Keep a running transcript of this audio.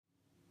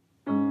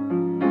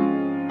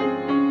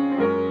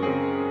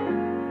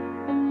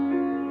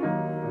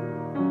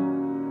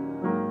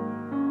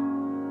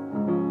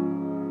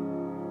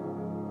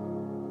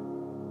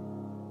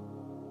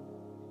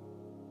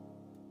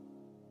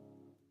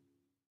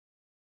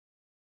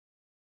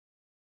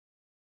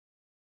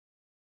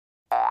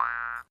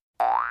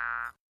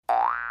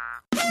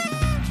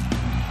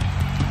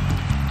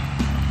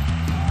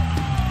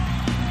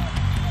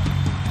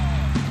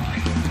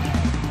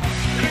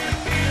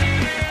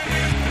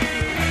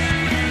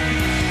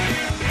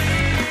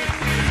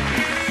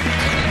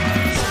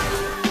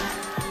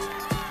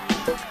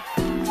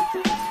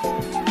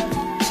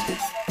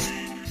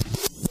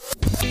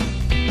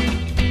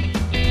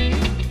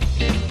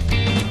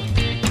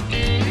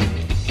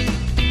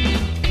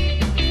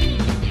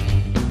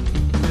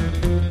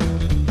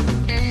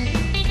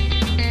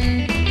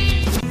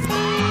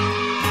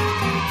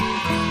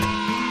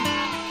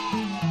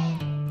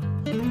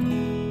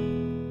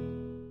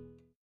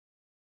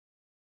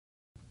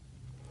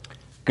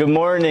Good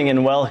morning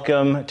and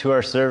welcome to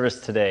our service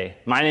today.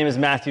 My name is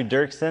Matthew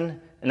Dirksen,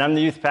 and I'm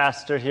the youth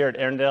pastor here at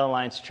Arendelle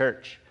Alliance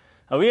Church.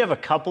 We have a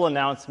couple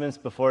announcements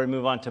before we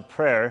move on to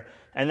prayer,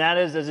 and that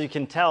is, as you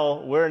can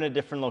tell, we're in a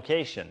different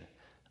location.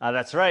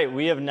 That's right,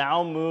 we have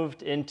now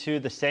moved into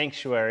the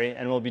sanctuary,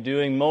 and we'll be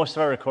doing most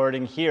of our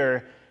recording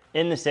here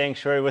in the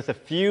sanctuary with a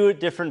few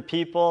different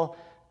people,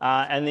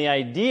 and the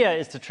idea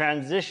is to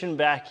transition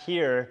back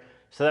here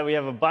so that we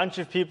have a bunch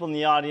of people in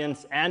the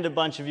audience and a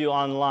bunch of you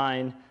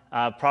online.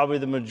 Probably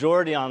the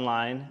majority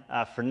online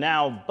for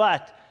now,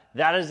 but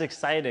that is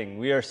exciting.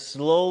 We are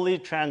slowly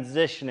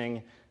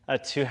transitioning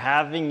to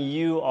having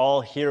you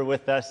all here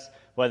with us,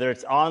 whether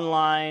it's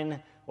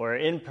online or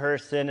in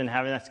person, and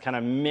having that kind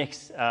of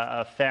mix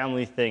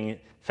family thing,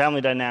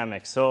 family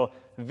dynamic. So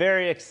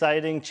very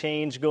exciting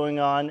change going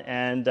on,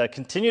 and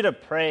continue to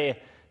pray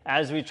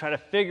as we try to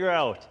figure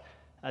out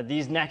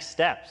these next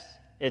steps.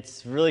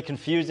 It's really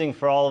confusing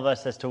for all of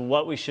us as to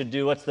what we should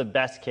do, what's the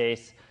best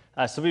case.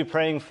 So be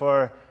praying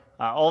for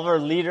all of our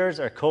leaders,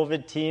 our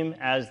COVID team,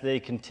 as they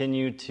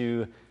continue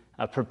to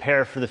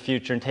prepare for the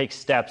future and take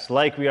steps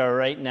like we are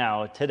right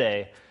now,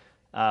 today,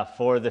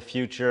 for the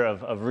future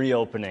of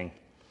reopening.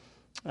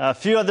 A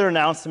few other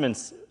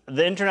announcements.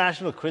 The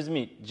International Quiz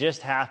Meet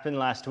just happened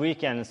last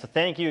weekend, so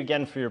thank you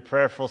again for your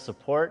prayerful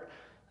support.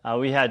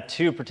 We had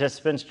two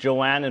participants,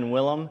 Joanne and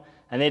Willem,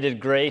 and they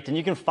did great. And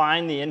you can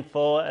find the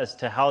info as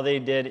to how they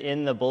did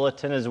in the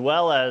bulletin, as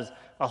well as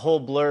a whole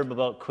blurb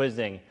about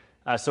quizzing.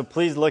 So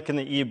please look in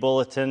the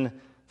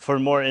e-bulletin for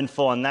more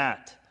info on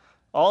that.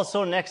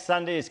 Also, next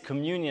Sunday is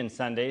Communion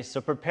Sunday, so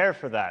prepare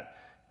for that.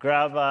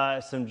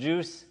 Grab some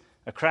juice,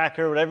 a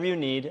cracker, whatever you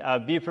need.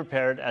 Be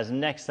prepared, as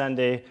next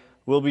Sunday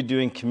we'll be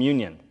doing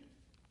communion.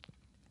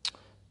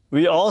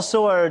 We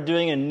also are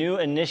doing a new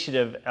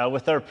initiative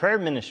with our prayer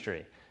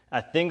ministry.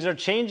 Things are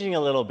changing a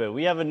little bit.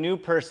 We have a new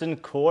person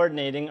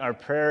coordinating our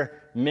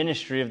prayer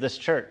ministry of this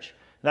church.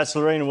 That's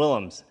Lorraine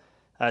Willems.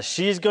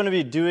 She's going to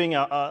be doing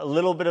a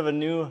little bit of a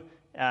new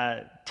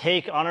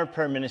take on our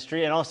prayer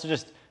ministry, and also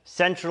just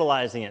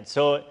centralizing it.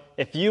 So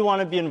if you want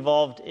to be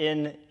involved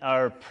in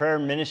our prayer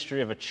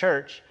ministry of a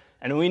church,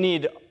 and we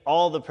need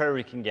all the prayer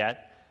we can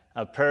get,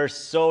 prayer is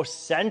so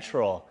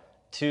central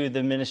to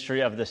the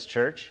ministry of this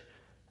church,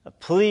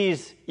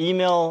 please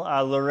email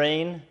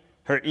Lorraine.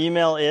 Her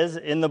email is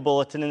in the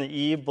bulletin, in the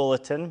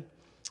e-bulletin.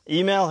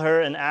 Email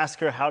her and ask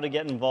her how to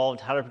get involved,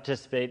 how to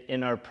participate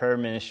in our prayer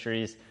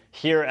ministries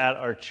here at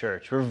our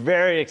church. We're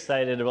very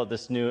excited about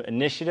this new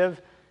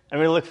initiative, and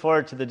we look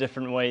forward to the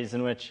different ways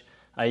in which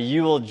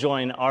you will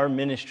join our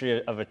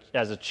ministry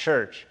as a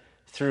church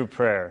through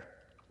prayer.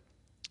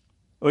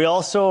 We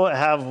also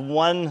have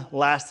one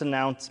last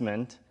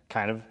announcement,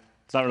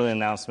 it's not really an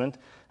announcement,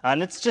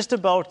 and it's just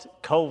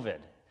about COVID.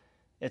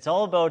 It's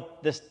all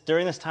about this,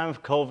 during this time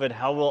of COVID,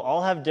 how we'll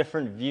all have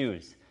different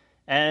views.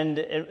 And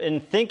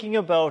in thinking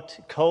about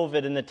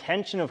COVID and the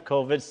tension of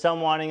COVID,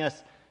 some wanting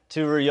us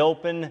to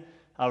reopen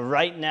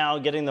right now,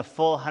 getting the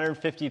full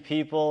 150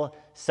 people,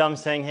 some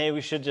saying, hey, we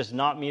should just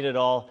not meet at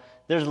all.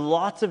 There's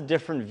lots of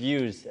different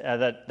views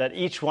that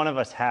each one of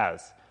us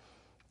has.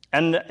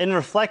 And in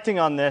reflecting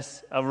on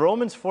this,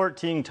 Romans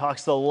 14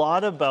 talks a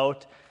lot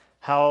about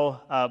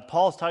how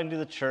Paul's talking to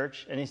the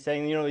church, and he's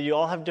saying, you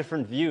all have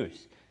different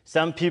views.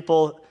 Some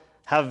people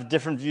have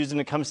different views when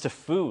it comes to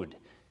food,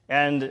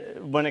 and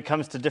when it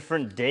comes to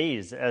different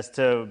days as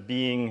to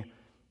being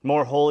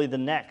more holy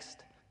than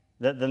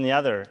the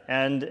other.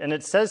 And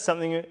it says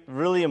something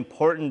really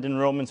important in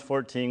Romans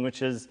 14,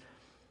 which is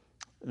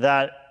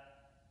that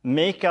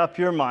make up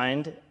your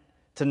mind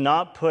to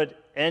not put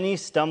any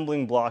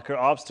stumbling block or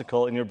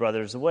obstacle in your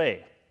brother's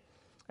way.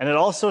 And it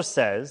also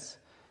says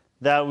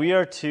that we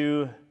are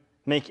to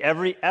make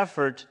every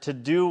effort to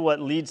do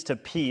what leads to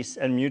peace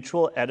and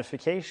mutual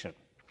edification.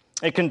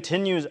 It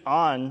continues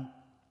on,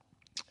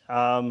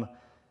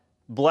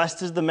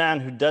 blessed is the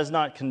man who does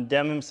not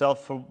condemn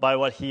himself by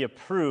what he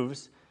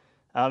approves.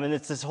 And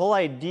it's this whole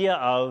idea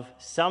of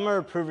some are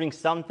approving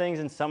some things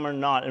and some are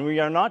not. And we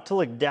are not to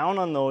look down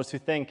on those who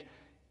think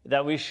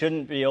that we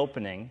shouldn't be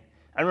opening.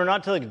 And we're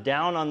not to look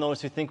down on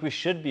those who think we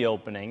should be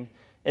opening.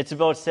 It's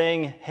about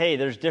saying, hey,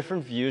 there's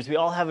different views. We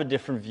all have a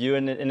different view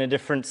in a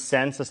different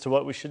sense as to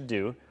what we should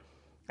do,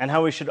 and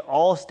how we should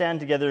all stand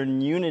together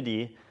in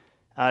unity,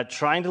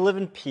 trying to live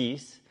in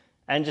peace,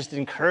 and just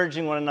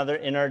encouraging one another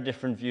in our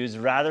different views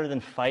rather than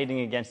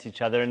fighting against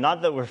each other. And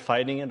not that we're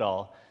fighting at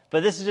all,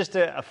 but this is just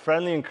a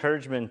friendly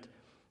encouragement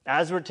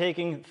as we're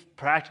taking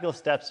practical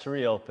steps to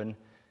reopen,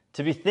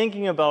 to be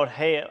thinking about,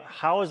 hey,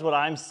 how is what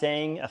I'm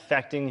saying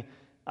affecting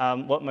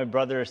what my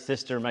brother or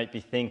sister might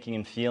be thinking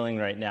and feeling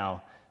right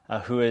now,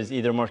 who is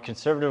either more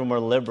conservative or more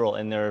liberal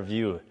in their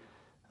view.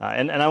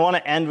 And I want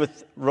to end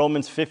with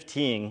Romans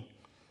 15,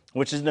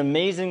 which is an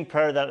amazing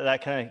prayer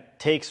that kind of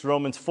takes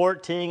Romans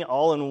 14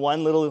 all in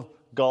one little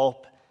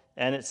gulp.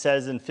 And it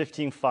says in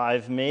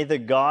 15:5, may the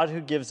God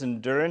who gives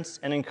endurance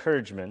and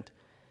encouragement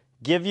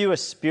give you a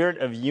spirit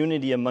of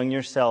unity among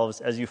yourselves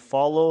as you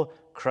follow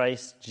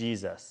Christ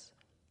Jesus,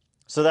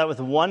 so that with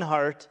one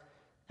heart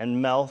and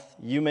mouth,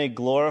 you may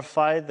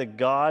glorify the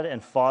God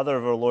and Father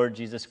of our Lord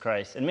Jesus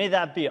Christ. And may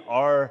that be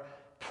our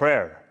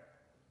prayer.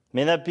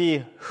 May that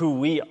be who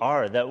we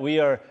are, that we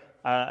are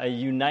a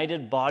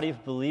united body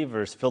of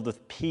believers filled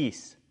with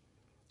peace,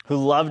 who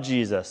love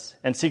Jesus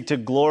and seek to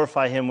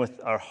glorify him with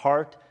our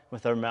heart,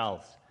 with our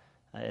mouths.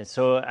 And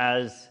so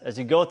as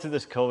you go through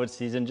this COVID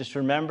season, just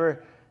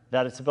remember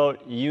that it's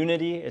about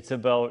unity, it's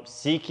about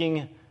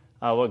seeking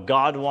what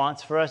God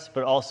wants for us,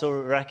 but also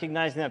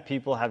recognizing that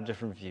people have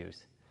different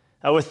views.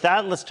 With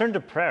that, let's turn to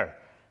prayer.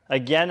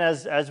 Again,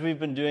 as we've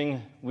been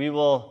doing,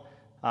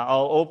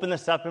 I'll open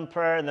this up in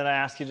prayer, and then I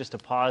ask you just to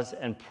pause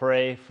and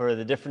pray for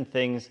the different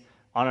things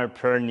on our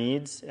prayer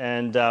needs.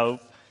 And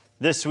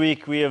this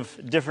week we have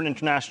different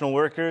international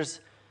workers.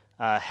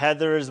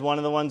 Heather is one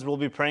of the ones we'll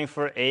be praying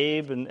for.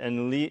 Abe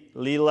and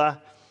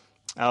Leela.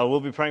 We'll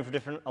be praying for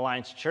different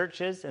Alliance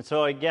churches. And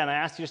so again, I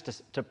ask you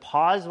just to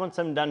pause once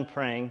I'm done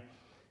praying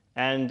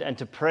and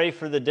to pray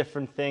for the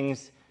different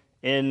things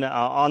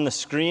on the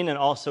screen and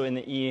also in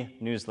the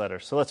e-newsletter.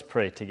 So let's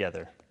pray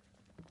together.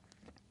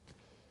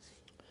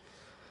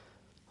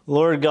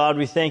 Lord God,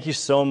 we thank you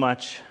so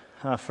much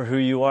for who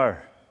you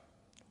are,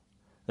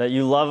 that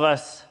you love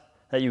us,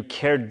 that you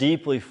care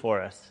deeply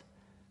for us,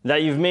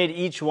 that you've made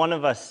each one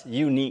of us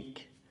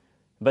unique,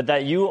 but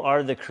that you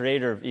are the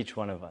creator of each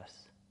one of us.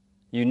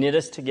 You knit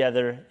us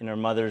together in our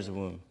mother's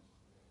womb.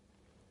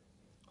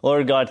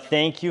 Lord God,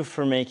 thank you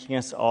for making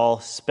us all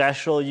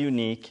special,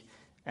 unique,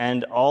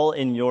 and all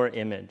in your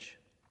image.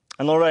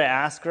 And Lord, I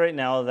ask right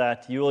now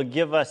that you will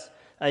give us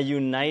a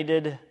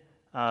united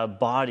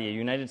body, a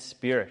united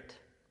spirit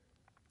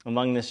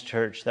among this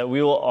church, that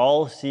we will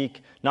all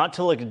seek not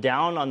to look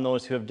down on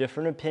those who have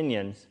different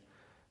opinions,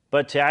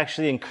 but to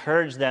actually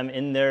encourage them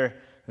in their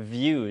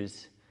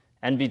views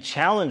and be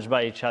challenged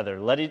by each other.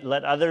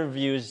 Let other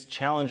views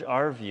challenge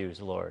our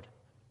views, Lord.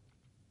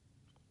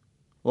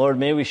 Lord,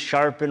 may we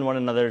sharpen one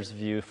another's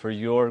view for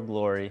your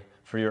glory,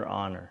 for your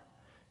honor.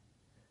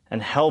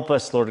 And help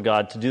us, Lord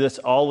God, to do this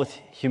all with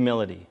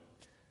humility,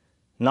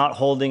 not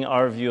holding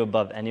our view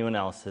above anyone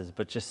else's,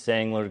 but just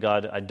saying, Lord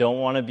God, I don't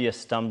want to be a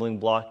stumbling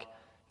block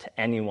to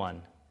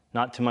anyone,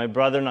 not to my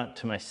brother, not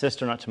to my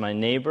sister, not to my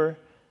neighbor,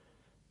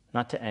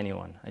 not to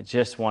anyone. I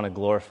just want to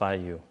glorify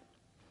you.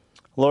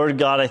 Lord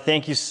God, I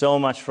thank you so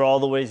much for all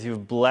the ways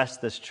you've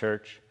blessed this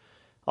church,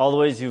 all the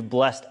ways you've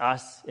blessed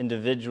us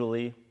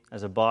individually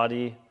as a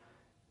body,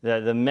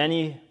 the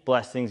many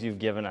blessings you've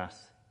given us.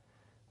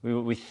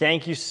 We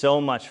thank you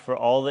so much for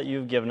all that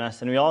you've given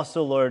us, and we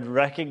also, Lord,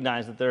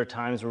 recognize that there are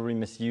times where we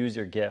misuse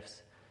your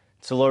gifts.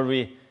 So, Lord,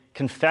 we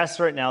confess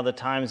right now the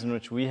times in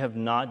which we have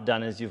not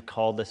done as you've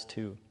called us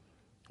to.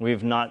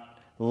 We've not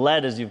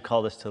led as you've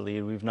called us to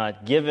lead. We've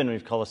not given when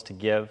you've called us to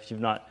give. You've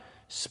not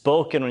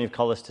spoken when you've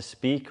called us to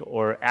speak,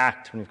 or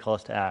act when you've called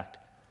us to act.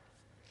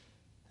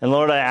 And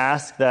Lord, I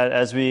ask that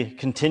as we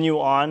continue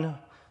on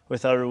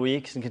with our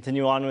weeks and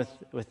continue on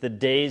with the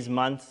days,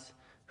 months,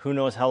 who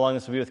knows how long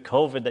this will be with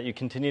COVID, that you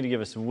continue to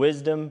give us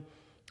wisdom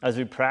as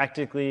we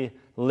practically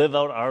live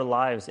out our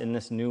lives in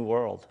this new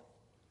world.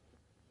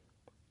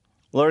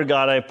 Lord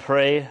God, I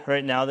pray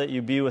right now that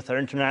you be with our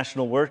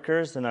international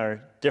workers and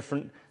our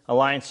different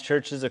Alliance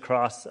churches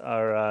across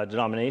our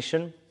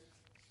denomination,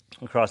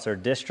 across our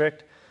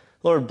district.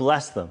 Lord,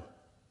 bless them.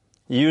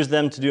 Use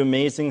them to do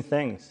amazing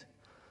things.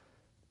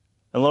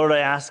 And Lord, I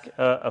ask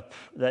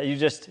that you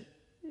just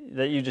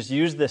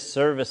use this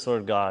service,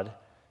 Lord God,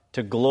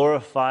 to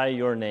glorify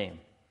your name.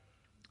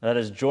 That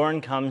as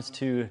Jordan comes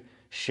to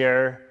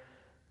share,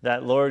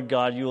 that, Lord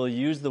God, you will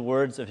use the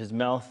words of his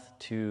mouth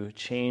to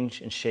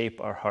change and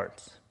shape our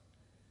hearts.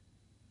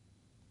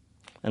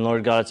 And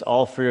Lord God, it's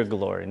all for your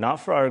glory, not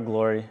for our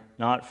glory,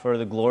 not for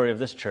the glory of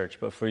this church,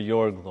 but for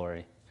your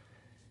glory.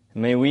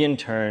 And may we in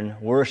turn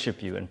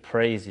worship you and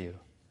praise you.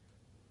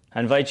 I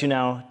invite you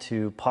now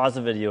to pause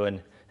the video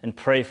and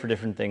pray for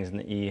different things in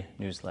the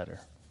e-newsletter.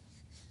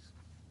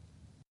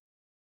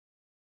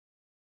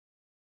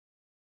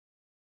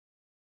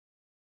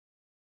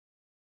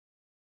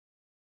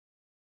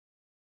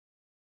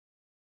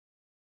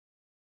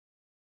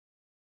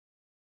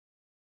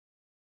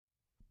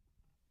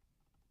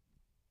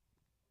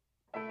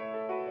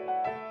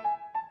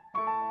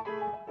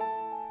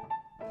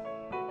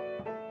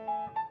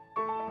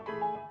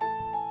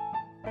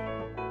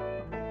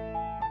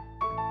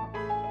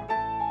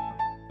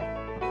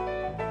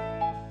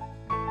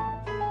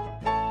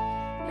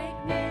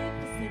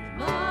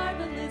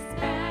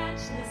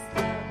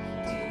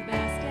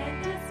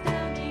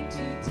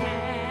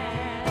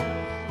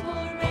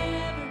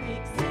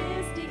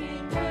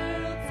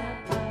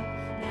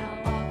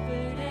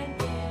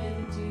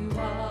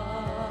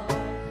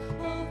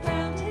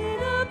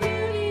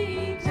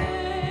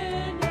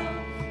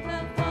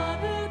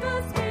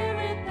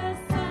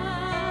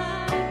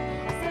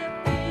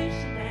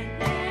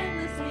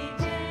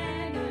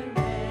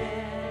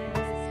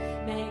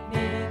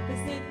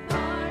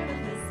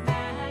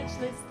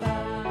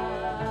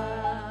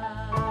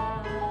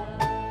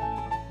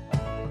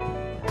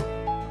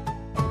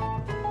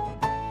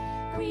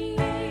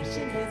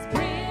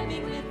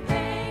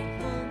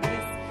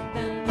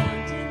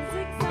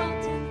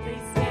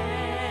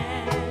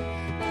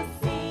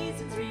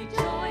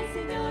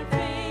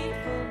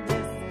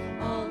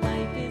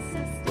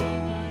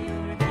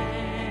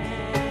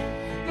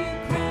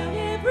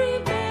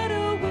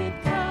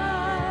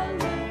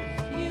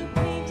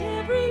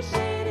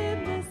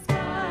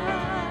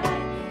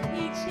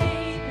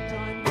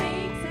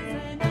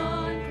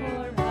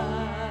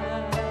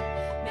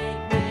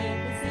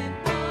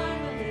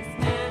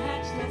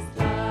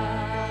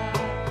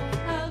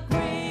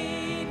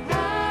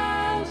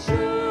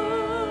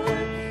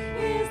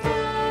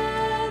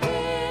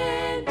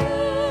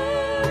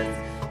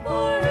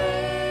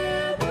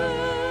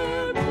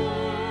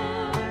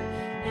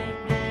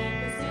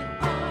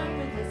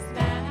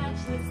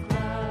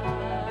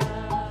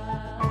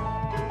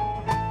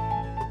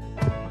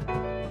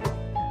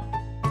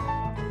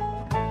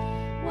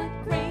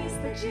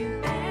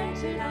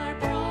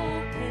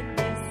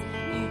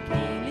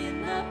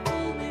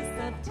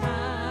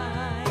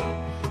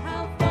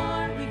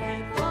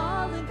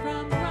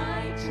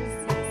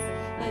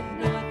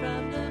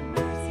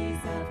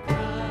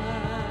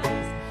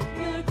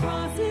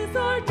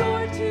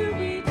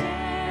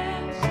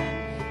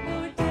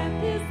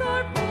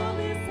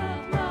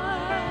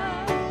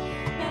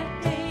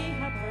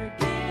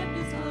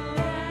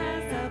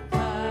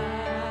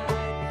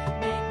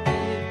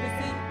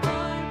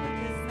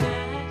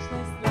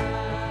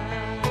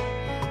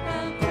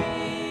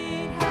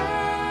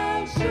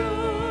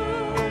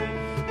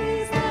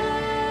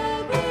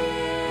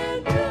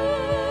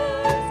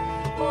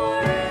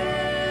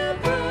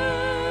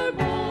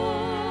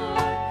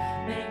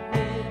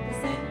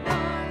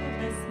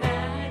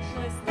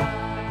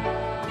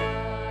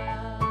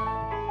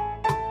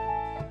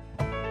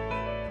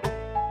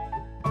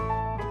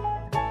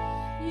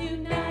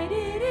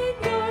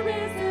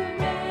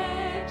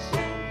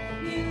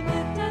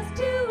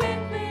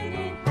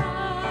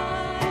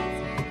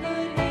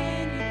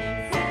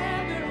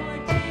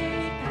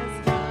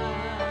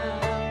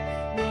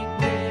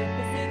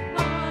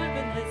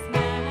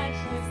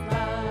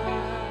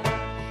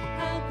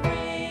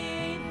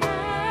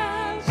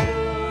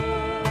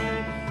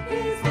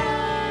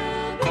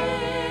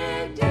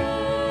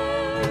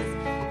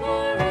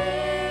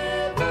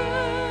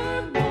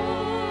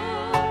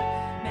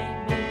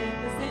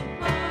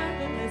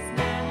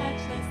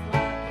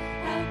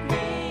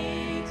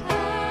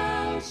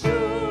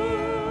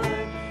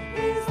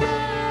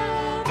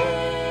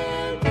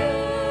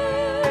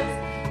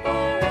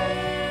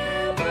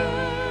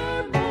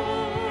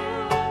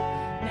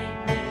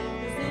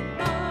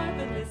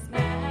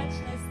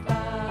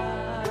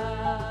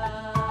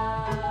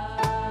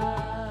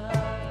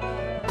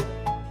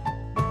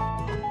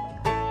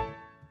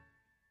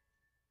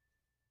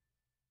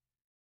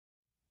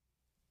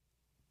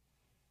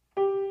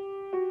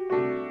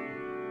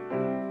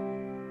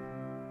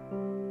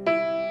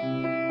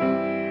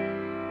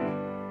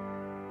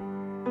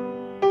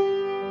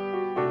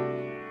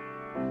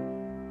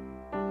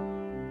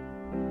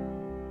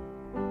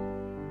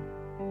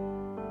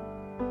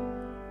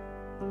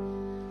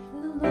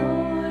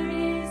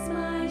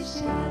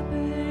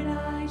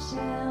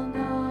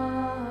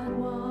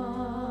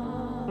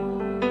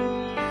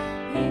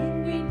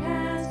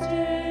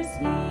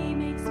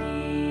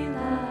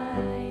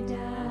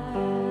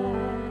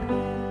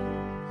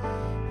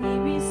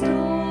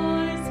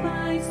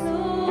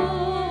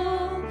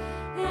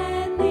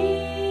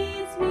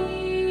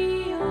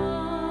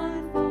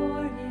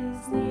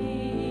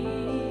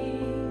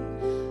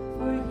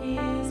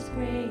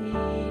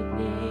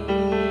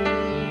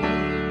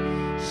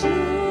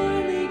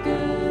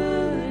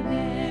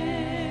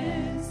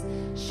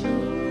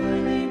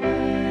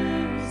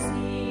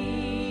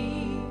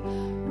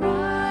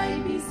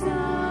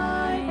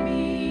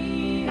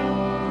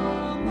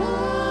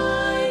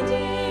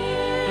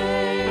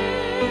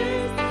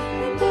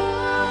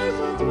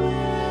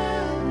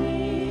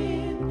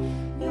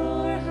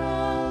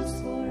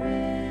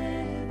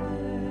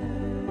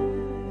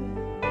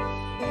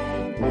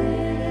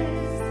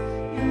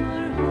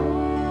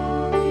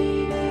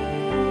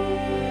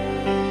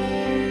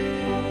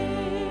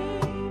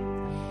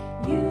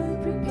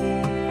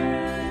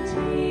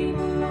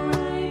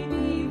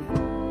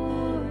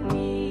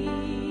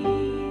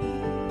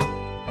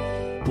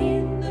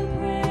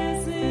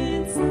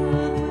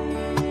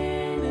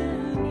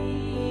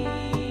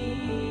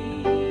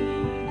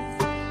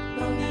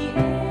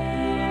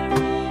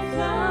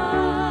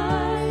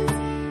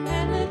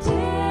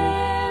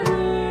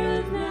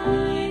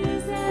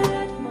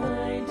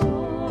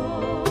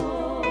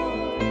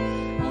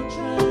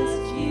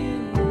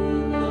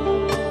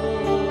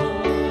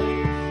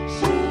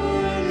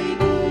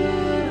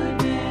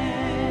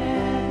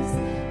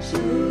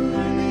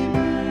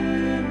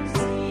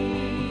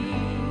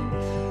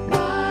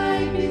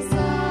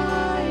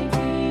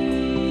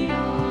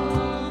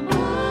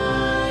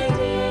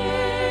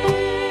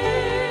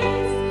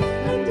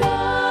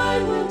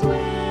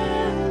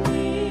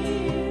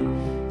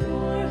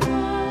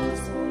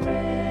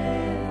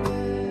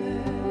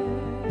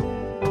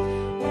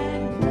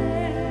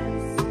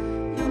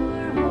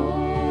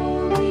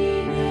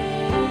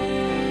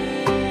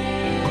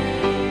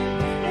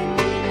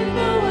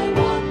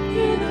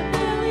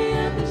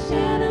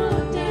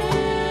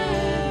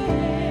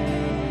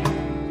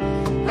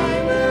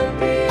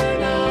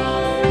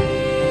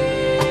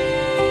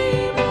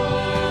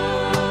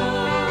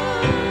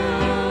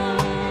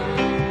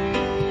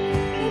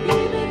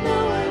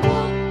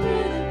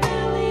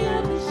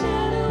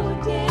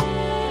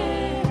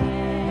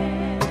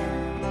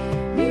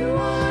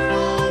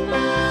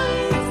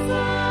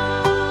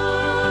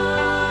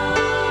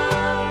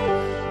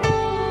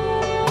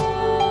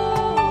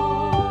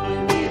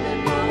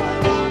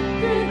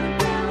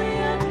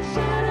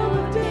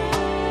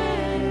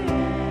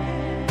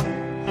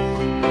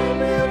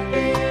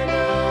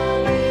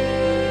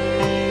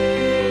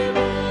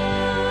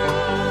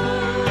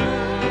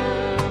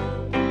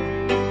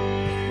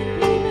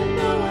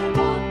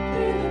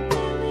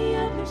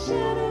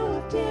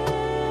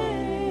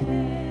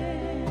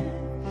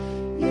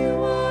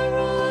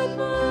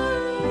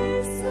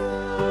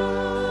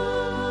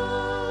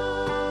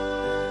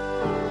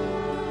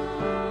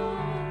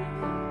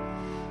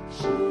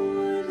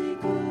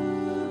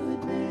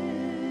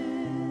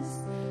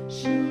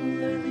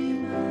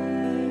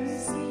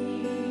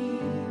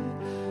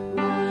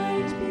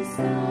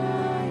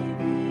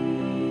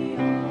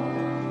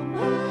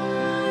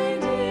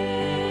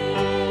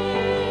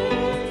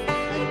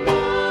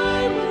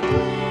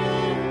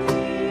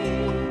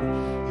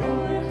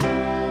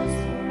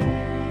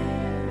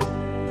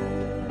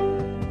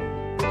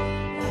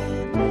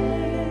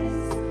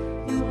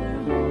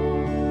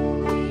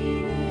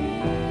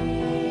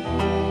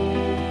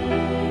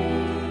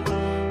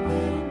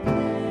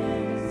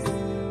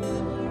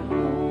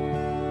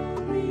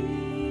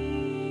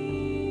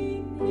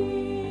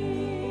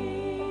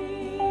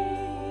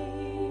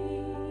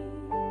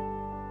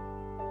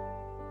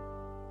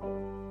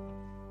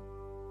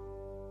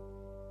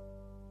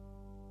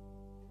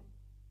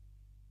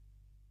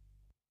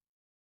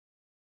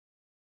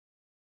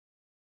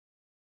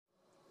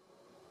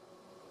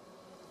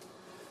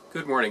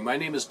 Good morning. My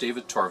name is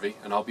David Torvey,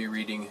 and I'll be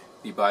reading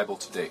the Bible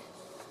today.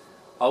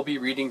 I'll be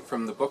reading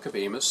from the book of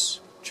Amos,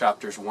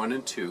 chapters 1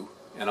 and 2,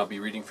 and I'll be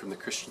reading from the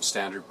Christian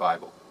Standard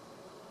Bible.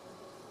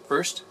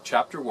 First,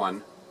 chapter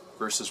 1,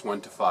 verses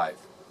 1 to 5.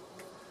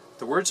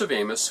 The words of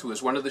Amos, who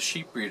was one of the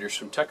sheep breeders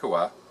from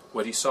Tekoa,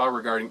 what he saw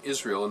regarding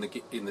Israel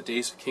in the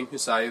days of King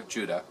Uzziah of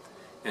Judah,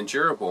 and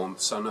Jeroboam,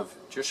 son of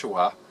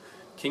Jeshua,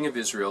 king of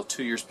Israel,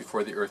 2 years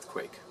before the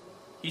earthquake.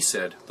 He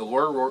said, "The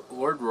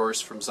Lord roars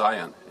from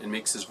Zion, and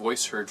makes his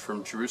voice heard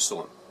from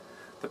Jerusalem.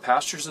 The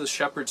pastures of the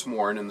shepherds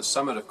mourn, and the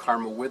summit of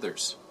Carmel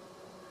withers.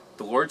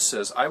 The Lord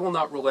says, I will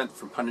not relent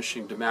from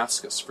punishing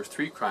Damascus for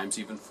 3 crimes,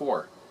 even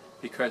 4,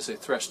 because they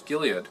threshed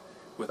Gilead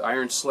with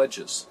iron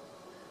sledges.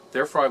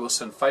 Therefore I will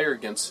send fire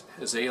against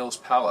Hazael's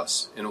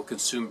palace, and will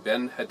consume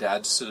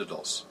Ben-Hadad's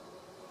citadels.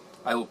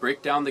 I will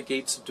break down the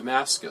gates of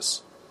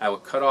Damascus. I will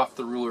cut off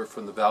the ruler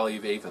from the valley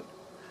of Avon,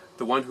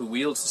 the one who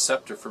wields the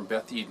scepter from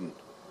Beth Eden.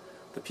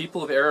 The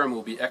people of Aram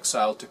will be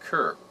exiled to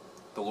Kir.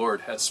 The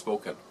Lord has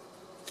spoken."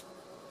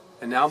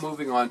 And now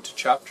moving on to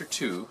chapter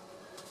 2,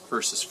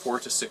 verses 4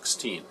 to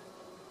 16.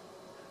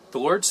 The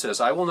Lord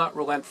says, "I will not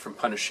relent from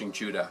punishing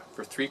Judah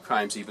for 3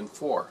 crimes, even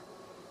 4,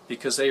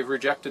 because they have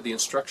rejected the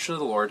instruction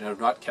of the Lord and have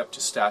not kept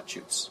his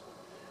statutes.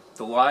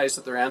 The lies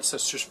that their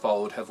ancestors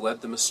followed have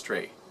led them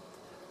astray.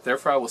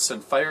 Therefore I will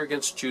send fire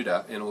against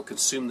Judah and will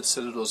consume the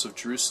citadels of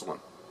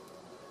Jerusalem.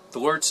 The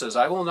Lord says,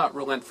 I will not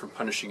relent from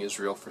punishing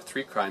Israel for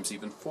 3 crimes,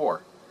 even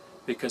 4,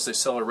 because they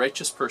sell a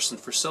righteous person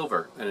for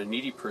silver and a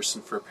needy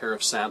person for a pair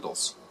of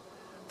sandals.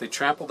 They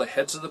trample the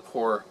heads of the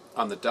poor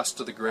on the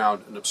dust of the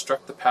ground and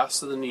obstruct the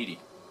paths of the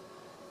needy.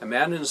 A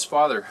man and his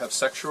father have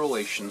sexual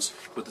relations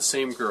with the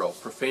same girl,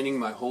 profaning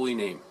my holy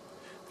name.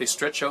 They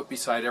stretch out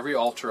beside every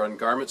altar on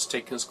garments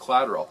taken as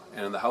collateral,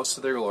 and in the house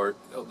of their Lord,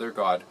 their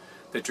God,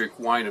 they drink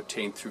wine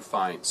obtained through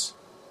fines.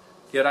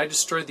 Yet I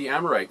destroyed the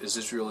Amorite as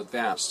Israel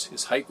advanced.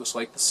 His height was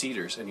like the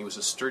cedars, and he was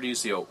as sturdy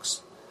as the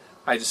oaks.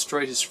 I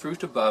destroyed his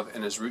fruit above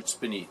and his roots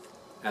beneath.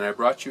 And I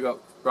brought you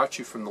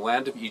from the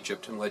land of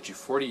Egypt and led you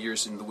 40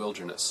 years in the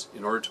wilderness,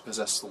 in order to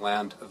possess the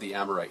land of the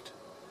Amorite.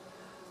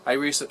 I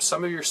raised up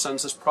some of your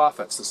sons as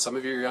prophets, and some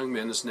of your young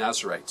men as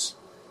Nazirites.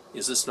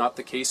 Is this not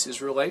the case,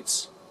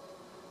 Israelites?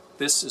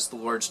 This is the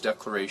Lord's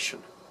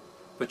declaration.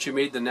 But you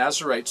made the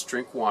Nazirites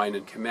drink wine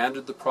and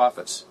commanded the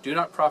prophets, do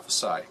not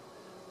prophesy.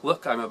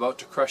 Look, I am about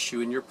to crush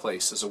you in your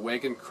place, as a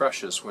wagon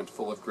crushes when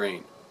full of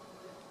grain.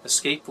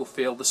 Escape will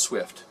fail the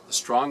swift, the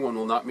strong one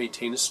will not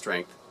maintain his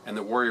strength, and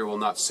the warrior will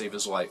not save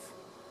his life.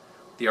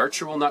 The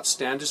archer will not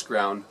stand his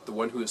ground, the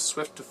one who is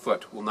swift of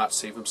foot will not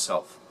save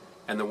himself,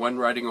 and the one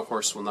riding a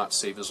horse will not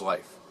save his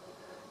life.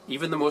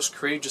 Even the most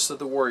courageous of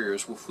the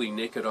warriors will flee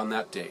naked on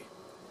that day.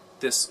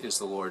 This is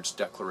the Lord's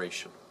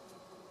declaration.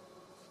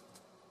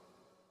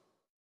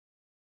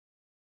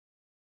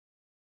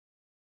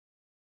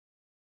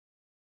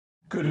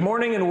 Good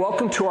morning and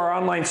welcome to our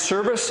online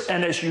service.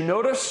 And as you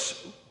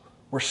notice,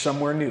 we're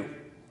somewhere new.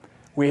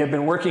 We have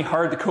been working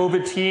hard. The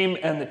COVID team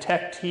and the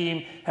tech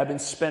team have been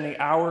spending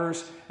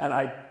hours, and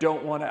I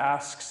don't want to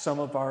ask some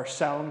of our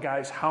sound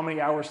guys how many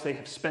hours they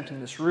have spent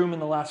in this room in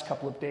the last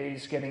couple of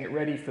days getting it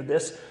ready for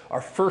this, our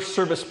first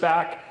service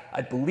back, I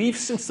believe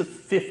since the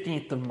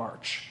 15th of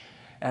March.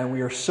 And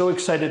we are so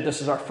excited.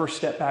 This is our first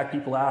step back.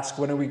 People ask,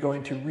 when are we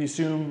going to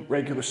resume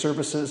regular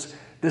services?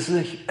 This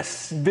is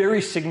a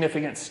very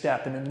significant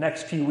step, and in the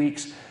next few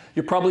weeks,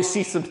 you'll probably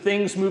see some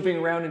things moving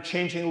around and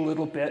changing a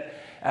little bit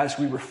as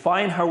we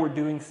refine how we're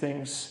doing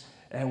things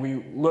and we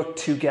look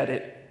to get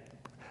it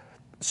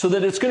so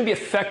that it's going to be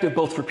effective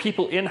both for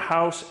people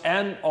in-house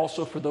and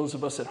also for those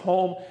of us at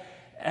home.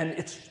 And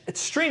it's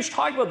strange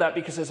talking about that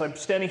because as I'm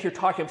standing here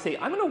talking, I'm saying,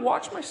 I'm going to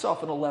watch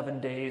myself in 11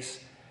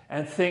 days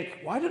and think,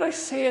 why did I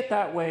say it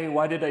that way?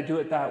 Why did I do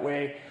it that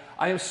way?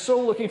 I am so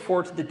looking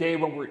forward to the day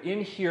when we're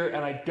in here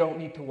and I don't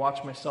need to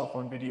watch myself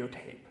on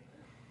videotape.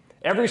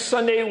 Every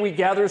Sunday we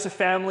gather as a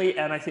family,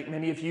 and I think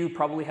many of you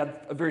probably have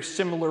a very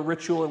similar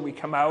ritual, and we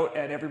come out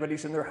and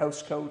everybody's in their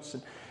house coats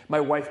and my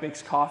wife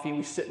makes coffee and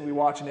we sit and we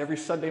watch, and every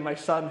Sunday my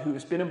son, who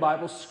has been in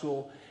Bible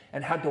school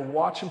and had to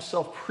watch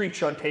himself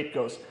preach on tape,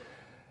 goes,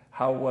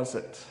 how was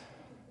it?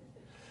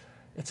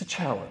 It's a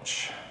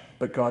challenge,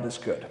 but God is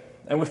good.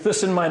 And with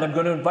this in mind, I'm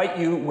going to invite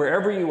you,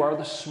 wherever you are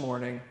this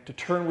morning, to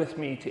turn with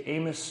me to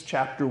Amos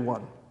chapter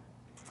 1.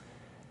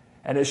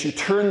 And as you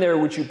turn there,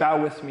 would you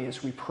bow with me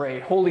as we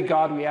pray? Holy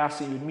God, we ask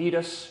that you would meet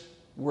us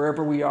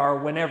wherever we are,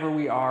 whenever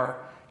we are,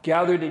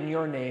 gathered in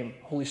your name.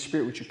 Holy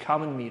Spirit, would you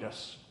come and meet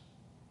us?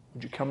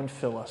 Would you come and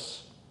fill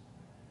us?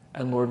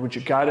 And Lord, would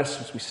you guide us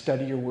as we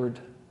study your word?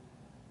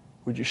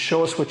 Would you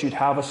show us what you'd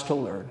have us to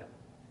learn?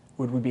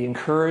 Would we be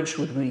encouraged?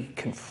 Would we be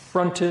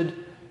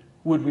confronted?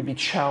 Would we be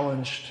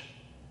challenged?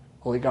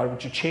 Holy God,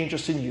 would you change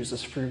us and use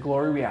us for your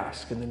glory, we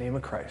ask, in the name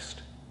of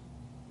Christ.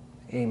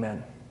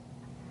 Amen.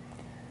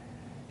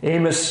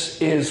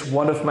 Amos is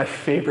one of my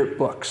favorite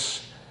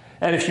books.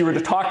 And if you were to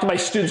talk to my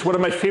students, one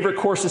of my favorite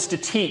courses to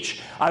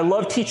teach, I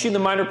love teaching the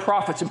minor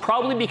prophets, and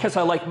probably because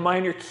I like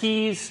minor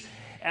keys,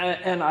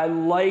 and I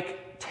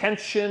like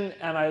tension,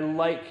 and I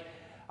like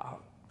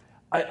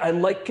I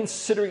like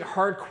considering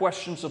hard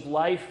questions of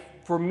life.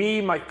 For me,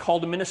 my call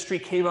to ministry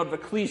came out of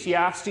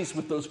Ecclesiastes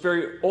with those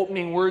very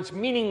opening words,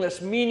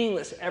 meaningless,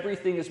 meaningless,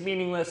 everything is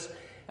meaningless.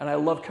 And I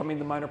love coming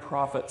to Minor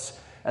Prophets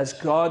as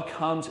God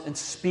comes and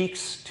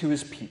speaks to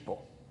his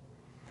people.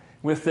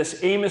 With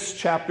this Amos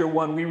chapter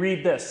 1, we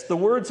read this: the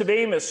words of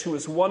Amos, who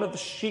was one of the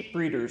sheep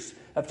breeders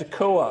of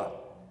Tekoa,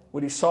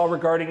 what he saw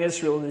regarding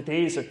Israel in the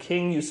days of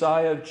King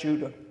Uzziah of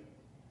Judah,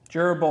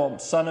 Jeroboam,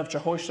 son of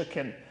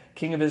Jehoiakim,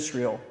 king of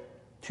Israel,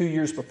 2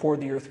 years before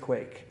the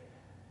earthquake.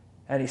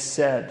 And he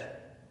said,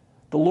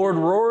 the Lord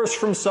roars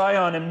from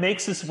Zion and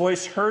makes his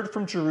voice heard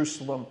from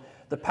Jerusalem.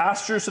 The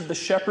pastures of the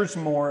shepherds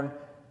mourn,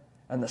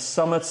 and the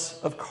summits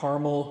of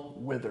Carmel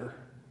wither.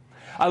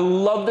 I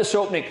love this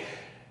opening.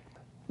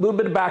 A little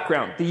bit of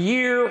background. The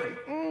year,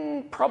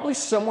 probably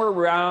somewhere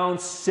around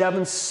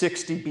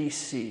 760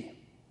 BC.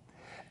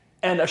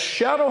 And a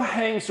shadow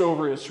hangs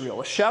over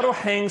Israel. A shadow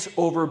hangs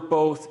over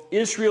both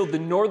Israel, the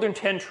northern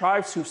 10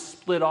 tribes who've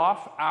split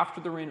off after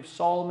the reign of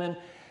Solomon,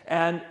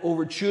 and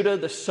over Judah,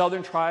 the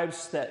southern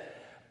tribes that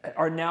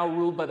are now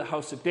ruled by the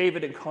house of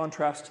David, in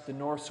contrast to the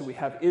north. So we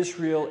have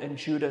Israel and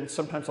Judah, and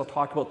sometimes I'll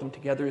talk about them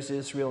together as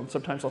Israel, and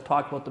sometimes I'll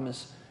talk about them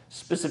as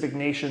specific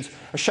nations.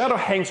 A shadow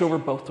hangs over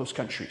both those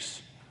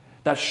countries.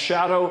 That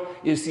shadow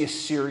is the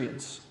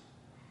Assyrians.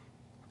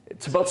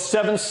 It's about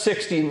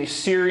 760, and the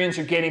Assyrians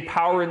are gaining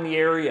power in the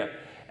area.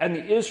 And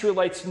the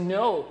Israelites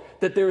know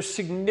that there is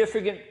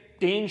significant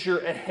danger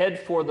ahead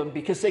for them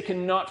because they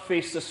cannot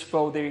face this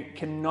foe. They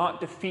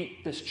cannot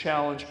defeat this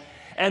challenge.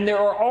 And there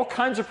are all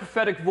kinds of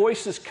prophetic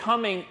voices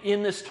coming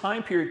in this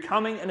time period,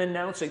 coming and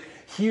announcing,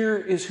 here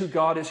is who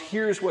God is,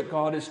 here's what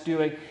God is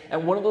doing.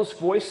 And one of those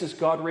voices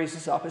God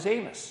raises up is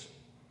Amos.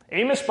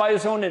 Amos, by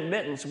his own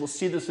admittance, we'll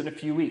see this in a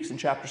few weeks in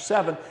chapter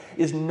 7,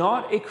 is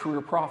not a career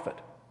prophet.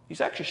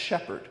 He's actually a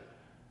shepherd.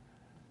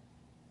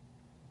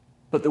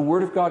 But the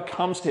word of God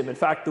comes to him. In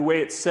fact, the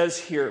way it says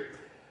here,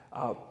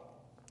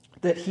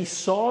 that he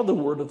saw the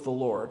word of the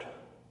Lord,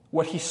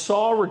 what he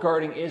saw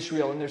regarding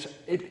Israel. And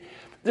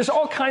there's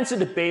all kinds of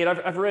debate.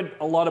 I've read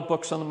a lot of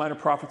books on the Minor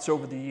Prophets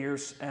over the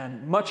years,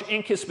 and much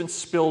ink has been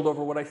spilled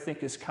over what I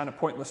think is kind of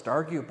pointless to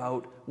argue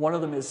about. One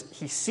of them is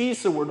he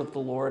sees the word of the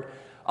Lord.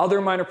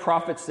 Other Minor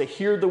Prophets, they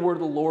hear the word of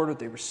the Lord, or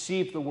they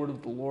receive the word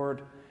of the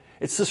Lord.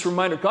 It's this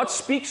reminder, God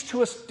speaks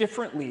to us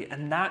differently,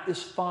 and that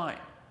is fine.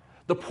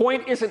 The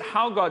point isn't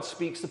how God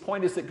speaks. The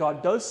point is that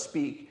God does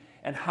speak,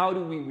 and how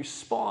do we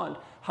respond?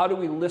 How do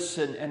we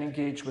listen and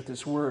engage with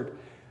his word?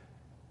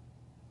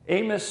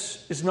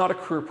 Amos is not a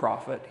career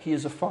prophet. He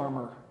is a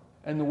farmer,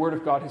 and the word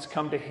of God has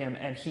come to him,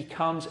 and he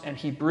comes and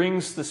he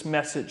brings this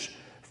message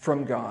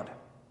from God.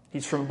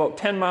 He's from about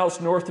 10 miles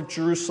north of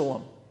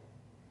Jerusalem.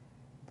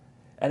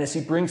 And as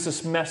he brings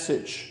this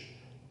message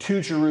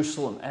to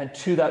Jerusalem and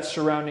to that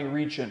surrounding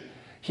region,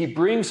 he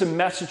brings a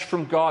message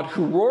from God,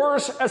 who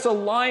roars as a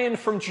lion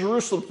from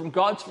Jerusalem, from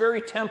God's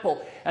very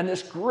temple, and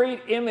this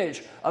great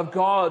image of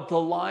God, the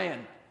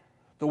lion,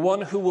 the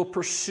one who will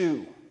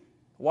pursue.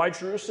 Why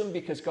Jerusalem?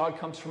 Because God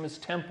comes from his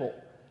temple,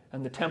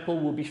 and the temple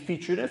will be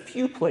featured in a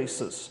few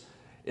places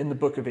in the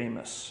book of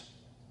Amos.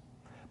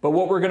 But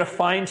what we're going to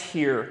find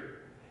here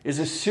is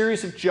a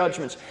series of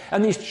judgments,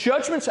 and these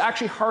judgments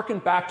actually harken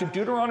back to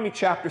Deuteronomy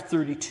chapter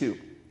 32.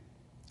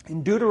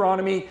 In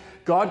Deuteronomy,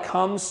 God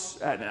comes,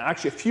 and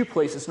actually a few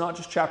places, not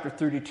just chapter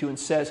 32, and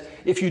says,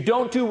 if you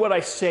don't do what I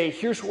say,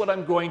 here's what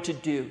I'm going to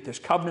do. There's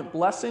covenant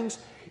blessings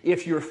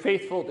if you're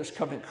faithful. There's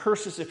covenant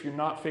curses if you're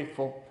not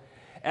faithful.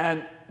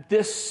 And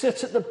this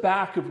sits at the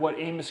back of what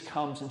Amos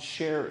comes and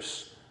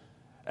shares.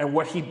 And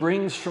what he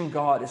brings from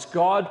God is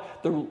God,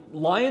 the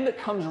lion that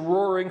comes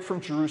roaring from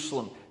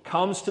Jerusalem,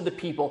 comes to the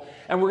people.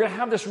 And we're going to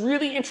have this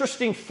really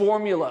interesting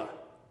formula.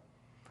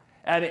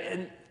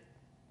 And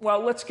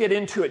well, let's get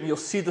into it, and you'll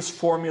see this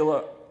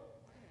formula.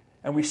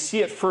 And we see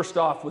it first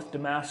off with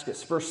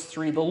Damascus. Verse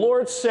 3, the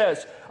Lord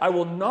says, I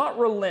will not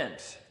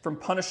relent from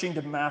punishing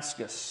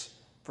Damascus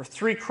for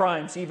 3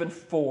 crimes, even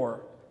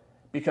 4,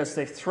 because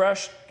they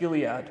threshed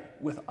Gilead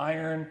with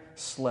iron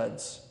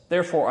sleds.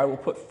 Therefore, I will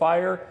put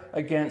fire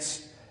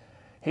against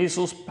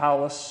Hazael's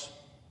palace,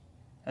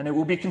 and it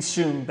will be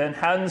consumed,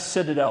 Ben-Hadad's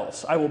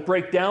citadels. I will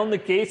break down the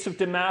gates of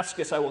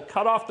Damascus. I will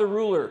cut off the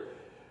ruler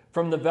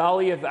from the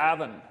valley of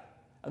Avon,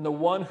 and the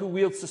one who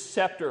wields the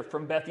scepter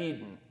from Beth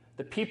Eden.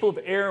 The people of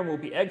Aram will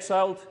be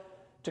exiled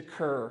to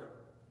Kir.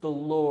 The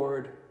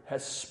Lord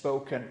has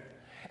spoken.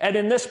 And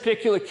in this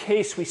particular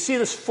case, we see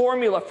this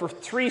formula for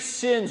 3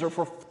 sins, or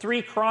for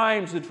 3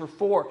 crimes, and for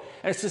 4.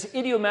 And it's this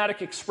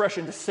idiomatic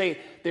expression to say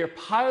they're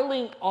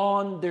piling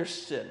on their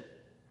sin.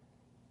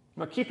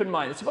 Now keep in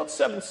mind, it's about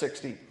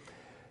 760.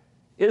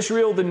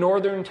 Israel, the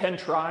northern 10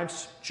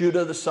 tribes,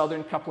 Judah, the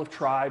southern couple of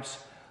tribes,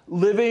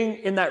 living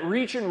in that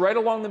region right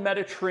along the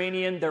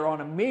Mediterranean. They're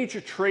on a major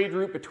trade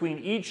route between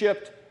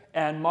Egypt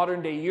and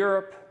modern-day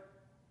Europe.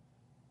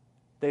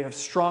 They have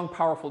strong,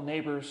 powerful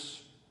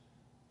neighbors,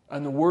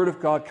 and the word of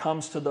God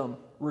comes to them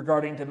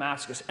regarding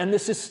Damascus. And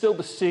this is still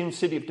the same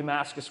city of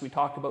Damascus we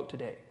talk about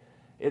today.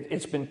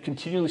 It's been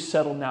continually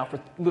settled now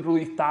for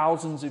literally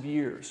thousands of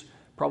years,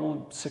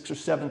 probably 6,000 or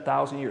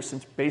 7,000 years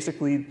since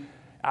basically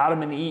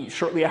Adam and Eve,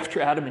 shortly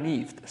after Adam and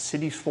Eve, the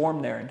city's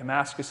formed there and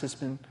Damascus has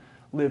been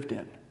lived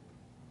in.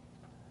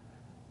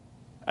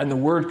 And the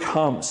word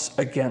comes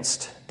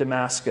against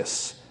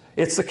Damascus.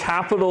 It's the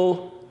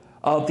capital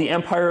of the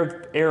Empire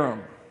of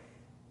Aram,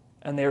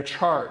 and they are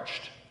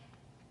charged.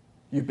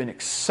 You've been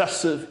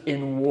excessive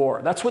in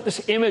war. That's what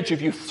this image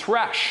of you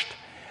threshed.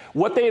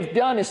 What they have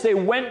done is they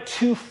went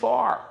too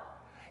far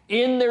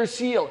in their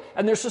zeal.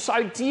 And there's this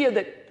idea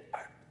that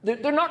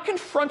they're not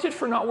confronted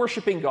for not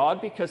worshiping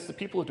God, because the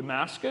people of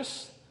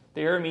Damascus,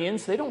 the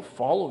Arameans, they don't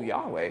follow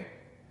Yahweh.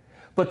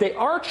 But they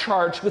are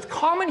charged with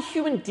common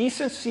human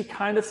decency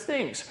kind of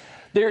things.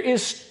 There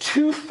is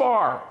too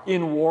far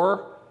in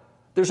war.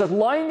 There's a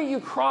line that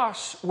you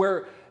cross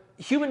where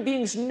human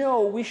beings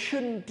know we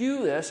shouldn't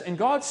do this, and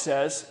God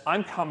says,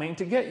 I'm coming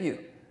to get you.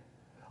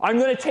 I'm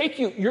going to take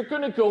you. You're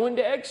going to go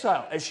into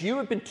exile. As you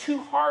have been too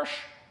harsh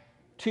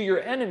to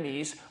your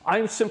enemies,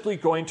 I'm simply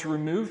going to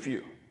remove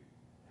you.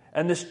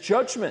 And this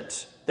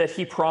judgment that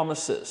he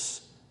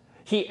promises,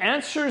 he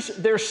answers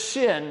their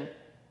sin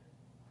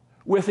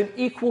with an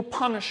equal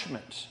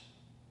punishment.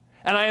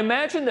 And I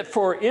imagine that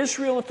for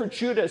Israel and for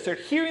Judah, as they're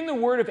hearing the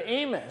word of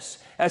Amos,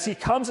 as he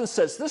comes and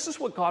says, this is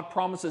what God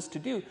promises to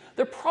do,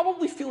 they're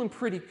probably feeling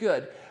pretty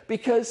good,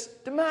 because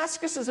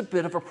Damascus is a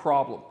bit of a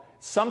problem.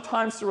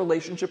 Sometimes the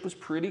relationship was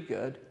pretty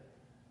good.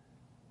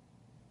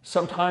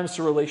 Sometimes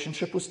the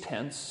relationship was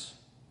tense.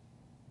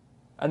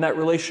 And that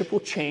relationship will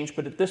change,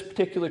 but at this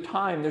particular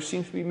time, there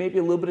seems to be maybe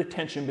a little bit of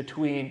tension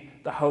between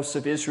the house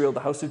of Israel, the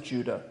house of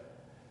Judah,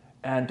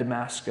 and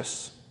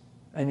Damascus.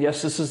 And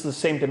yes, this is the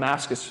same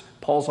Damascus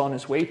Paul's on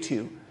his way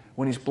to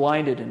when he's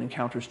blinded and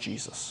encounters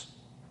Jesus.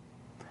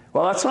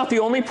 Well, that's not the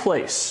only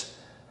place.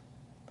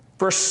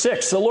 Verse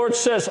 6, the Lord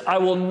says, I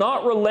will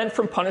not relent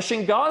from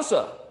punishing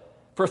Gaza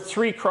for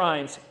 3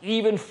 crimes,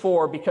 even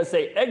 4, because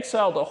they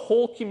exiled a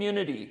whole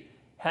community,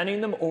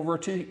 handing them over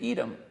to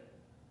Edom.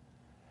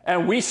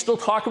 And we still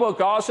talk about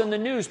Gaza in the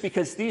news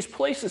because these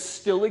places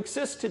still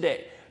exist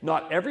today.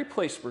 Not every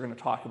place we're going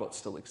to talk about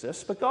still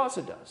exists, but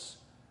Gaza does.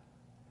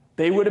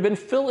 They would have been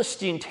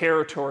Philistine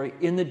territory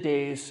in the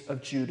days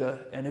of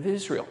Judah and of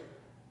Israel.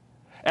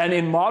 And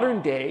in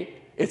modern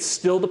day, it's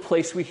still the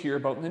place we hear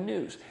about in the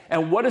news.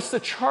 And what is the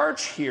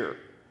charge here?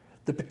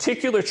 The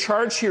particular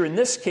charge here in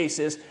this case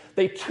is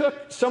they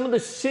took some of the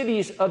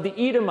cities of the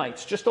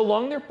Edomites just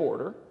along their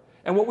border.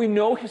 And what we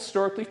know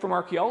historically from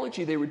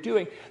archaeology they were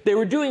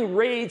doing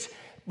raids,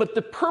 but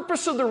the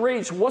purpose of the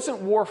raids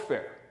wasn't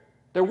warfare.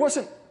 There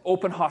wasn't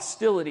open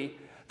hostility.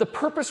 The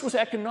purpose was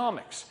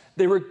economics.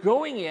 They were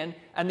going in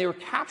and they were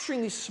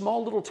capturing these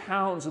small little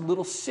towns and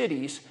little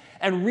cities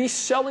and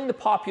reselling the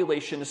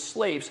population as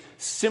slaves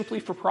simply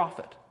for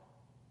profit.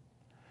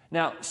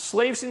 Now,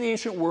 slaves in the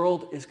ancient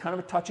world is kind of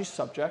a touchy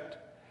subject,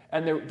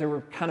 and there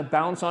were kind of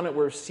bounds on it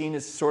where it's seen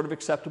as sort of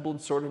acceptable and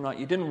sort of not.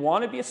 You didn't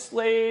want to be a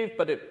slave,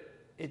 but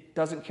it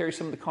doesn't carry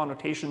some of the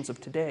connotations of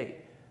today.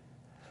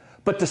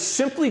 But to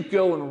simply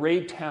go and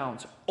raid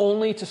towns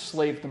only to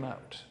slave them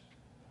out,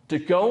 to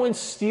go and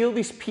steal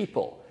these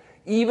people,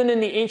 even in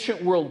the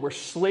ancient world where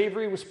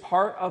slavery was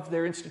part of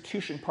their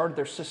institution, part of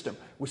their system,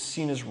 was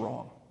seen as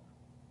wrong.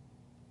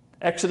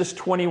 Exodus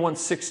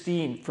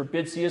 21:16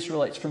 forbids the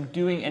Israelites from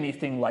doing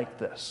anything like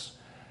this.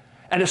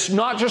 And it's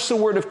not just the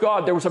word of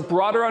God. There was a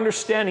broader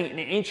understanding in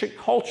ancient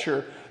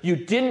culture. You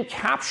didn't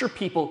capture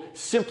people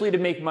simply to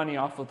make money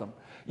off of them.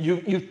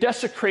 You've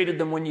desecrated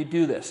them when you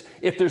do this.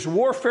 If there's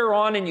warfare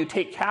on and you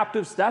take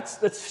captives,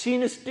 that's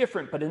seen as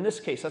different. But in this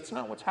case, that's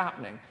not what's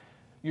happening.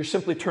 You're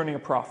simply turning a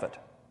profit.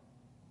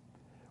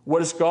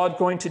 What is God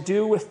going to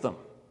do with them?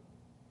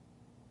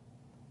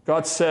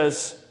 God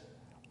says,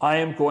 I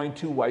am going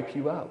to wipe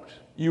you out.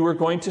 You are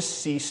going to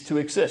cease to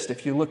exist.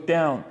 If you look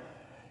down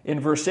in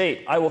verse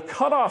 8, I will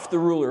cut off the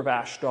ruler of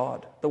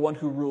Ashdod, the one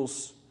who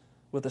rules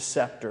with a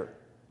scepter.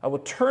 I will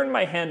turn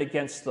my hand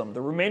against them.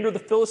 The remainder of the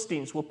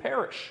Philistines will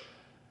perish.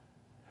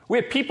 We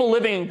have people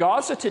living in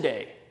Gaza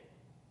today.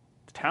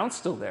 The town's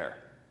still there.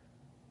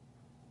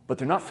 But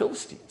they're not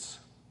Philistines.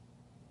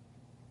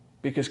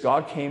 Because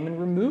God came and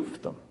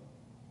removed them.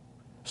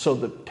 So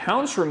the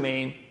towns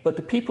remain, but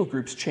the people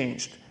groups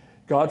changed.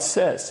 God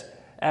says,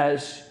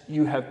 as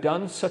you have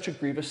done such a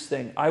grievous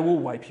thing, I will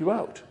wipe you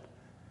out.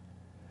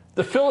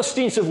 The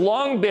Philistines have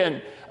long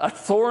been a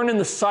thorn in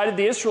the side of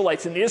the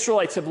Israelites, and the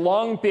Israelites have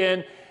long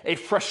been a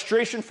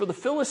frustration for the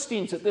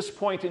Philistines at this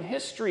point in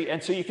history.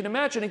 And so you can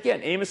imagine,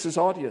 again, Amos's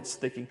audience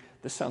thinking,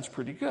 this sounds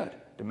pretty good.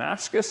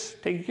 Damascus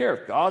taken care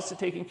of. Gaza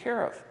taken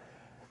care of.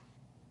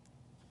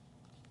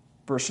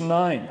 Verse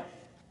 9,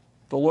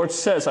 the Lord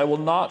says, I will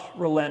not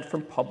relent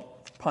from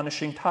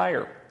punishing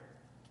Tyre.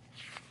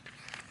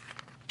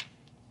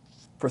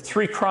 For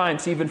 3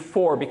 crimes, even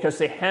 4, because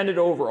they handed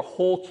over a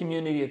whole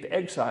community of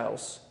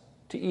exiles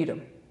to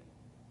Edom.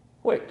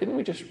 Wait, didn't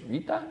we just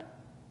read that?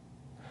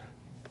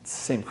 It's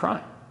the same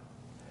crime.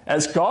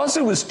 As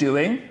Gaza was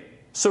doing,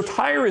 so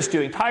Tyre is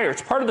doing. Tyre,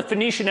 it's part of the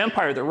Phoenician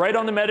Empire. They're right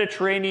on the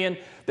Mediterranean.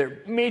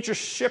 They're a major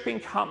shipping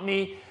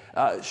company,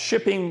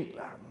 shipping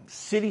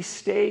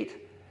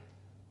city-state.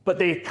 But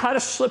they kind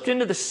of slipped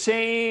into the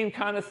same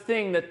kind of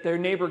thing that their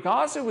neighbor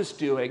Gaza was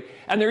doing,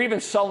 and they're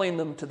even selling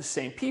them to the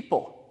same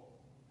people.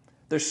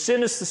 Their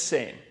sin is the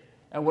same.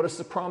 And what is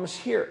the promise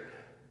here?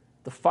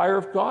 The fire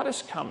of God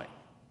is coming.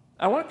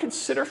 I want to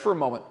consider for a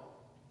moment,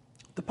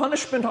 the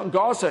punishment on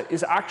Gaza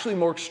is actually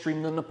more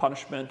extreme than the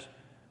punishment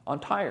on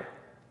Tyre.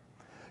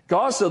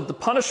 Gaza, the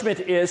punishment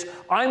is,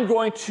 I'm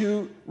going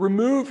to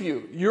remove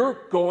you. You're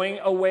going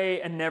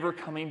away and never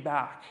coming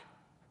back.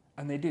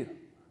 And they do.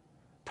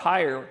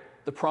 Tyre,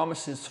 the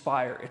promise is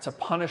fire. It's a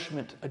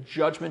punishment, a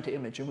judgment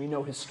image. And we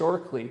know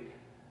historically,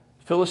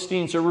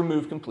 Philistines are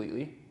removed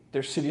completely.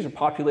 Their cities are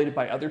populated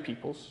by other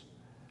peoples.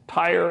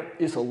 Tyre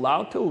is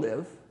allowed to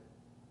live,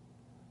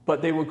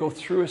 but they will go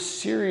through a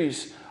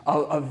series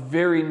of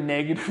very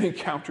negative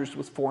encounters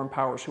with foreign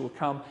powers who will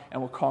come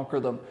and will conquer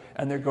them,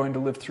 and they're going to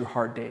live through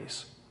hard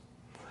days.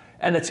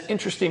 And it's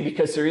interesting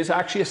because there is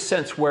actually a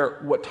sense where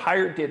what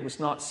Tyre did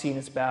was not seen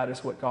as bad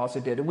as what Gaza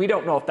did. And we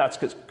don't know if that's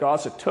because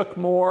Gaza took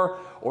more,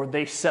 or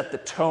they set the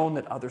tone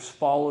that others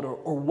followed,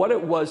 or what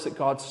it was that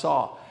God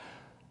saw.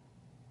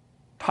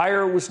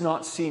 Tyre was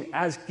not seen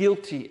as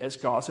guilty as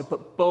Gaza,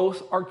 but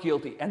both are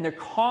guilty. And they're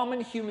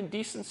common human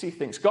decency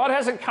things. God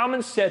hasn't come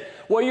and said,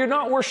 well, you're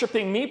not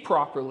worshiping me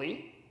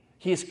properly.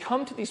 He has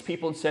come to these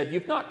people and said,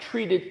 you've not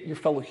treated your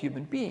fellow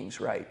human beings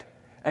right,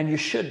 and you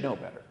should know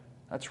better.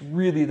 That's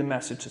really the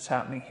message that's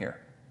happening here.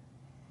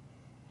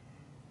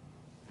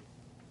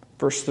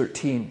 Verse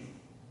 11.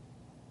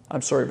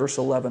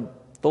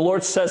 The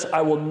Lord says,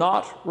 I will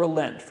not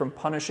relent from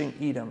punishing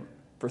Edom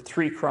for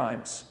 3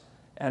 crimes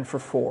and for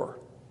 4.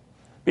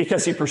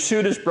 Because he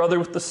pursued his brother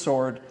with the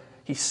sword,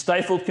 he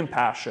stifled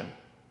compassion.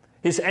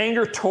 His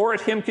anger tore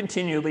at him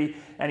continually,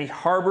 and he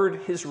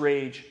harbored his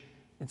rage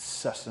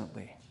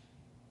incessantly.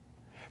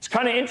 It's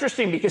kind of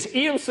interesting because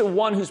Edom's the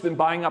one who's been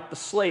buying up the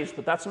slaves,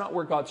 but that's not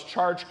where God's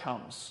charge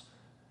comes.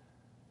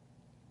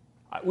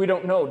 We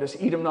don't know. Does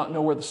Edom not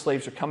know where the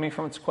slaves are coming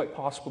from? It's quite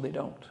possible they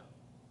don't.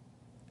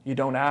 You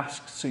don't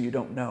ask, so you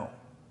don't know.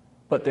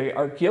 But they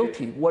are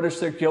guilty. What is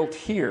their guilt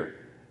here?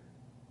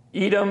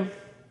 Edom,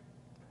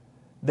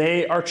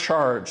 they are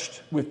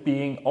charged with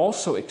being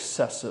also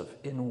excessive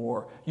in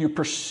war. You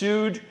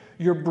pursued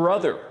your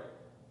brother.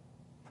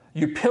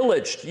 You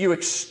pillaged, you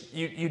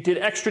did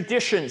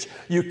extraditions,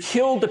 you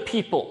killed the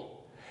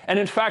people. And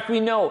in fact, we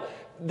know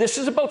this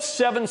is about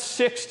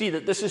 760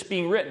 that this is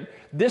being written.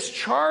 This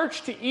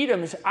charge to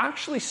Edom is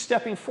actually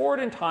stepping forward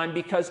in time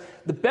because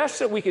the best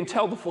that we can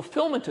tell the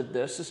fulfillment of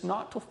this is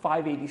not till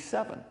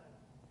 587.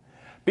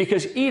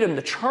 Because Edom,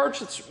 the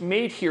charge that's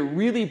made here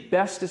really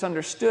best is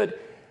understood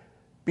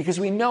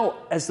because we know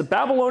as the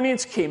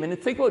Babylonians came in, and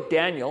think about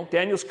Daniel.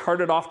 Daniel's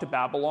carted off to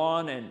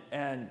Babylon,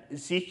 and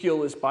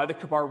Ezekiel is by the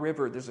Kebar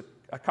River. There's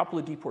a couple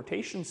of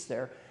deportations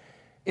there.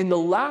 In the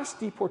last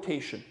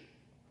deportation,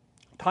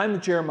 time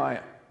of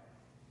Jeremiah,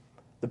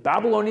 the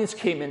Babylonians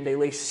came in, they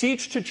lay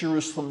siege to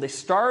Jerusalem, they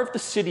starved the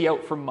city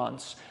out for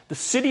months. The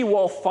city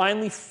wall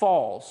finally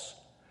falls,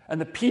 and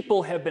the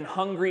people have been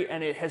hungry,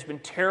 and it has been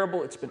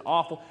terrible, it's been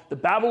awful. The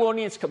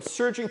Babylonians come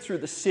surging through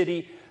the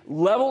city,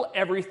 level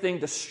everything,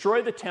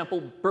 destroy the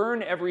temple,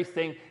 burn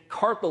everything,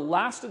 cart the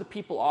last of the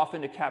people off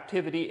into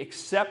captivity,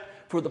 except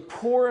for the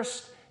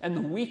poorest and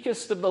the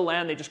weakest of the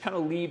land. They just kind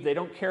of leave, they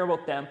don't care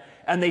about them,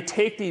 and they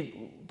take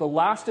the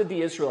last of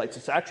the Israelites,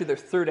 it's actually their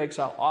 3rd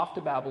exile, off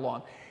to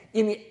Babylon.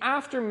 In the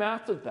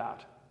aftermath of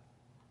that,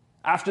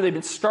 after they've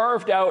been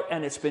starved out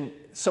and it's been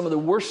some of the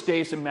worst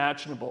days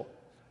imaginable,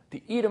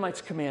 the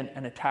Edomites come in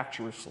and attack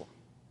Jerusalem.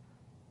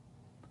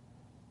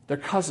 They're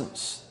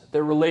cousins.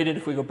 They're related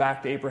if we go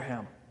back to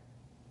Abraham.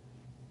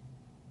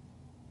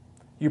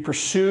 You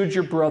pursued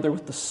your brother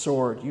with the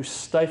sword. You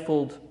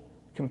stifled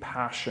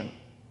compassion.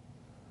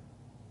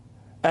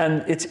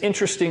 And it's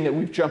interesting that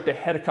we've jumped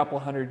ahead a couple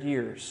hundred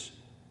years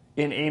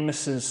in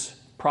Amos's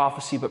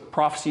prophecy, but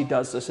prophecy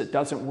does this. It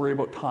doesn't worry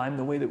about time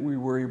the way that we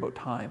worry about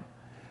time.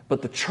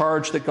 But the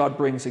charge that God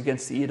brings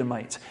against the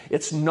Edomites,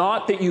 it's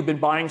not that you've been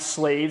buying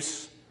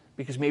slaves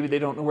because maybe they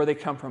don't know where they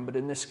come from, but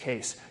in this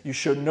case, you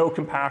showed no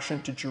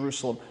compassion to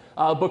Jerusalem.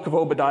 The book of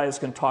Obadiah is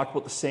going to talk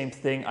about the same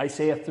thing.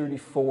 Isaiah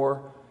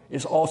 34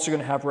 is also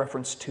going to have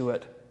reference to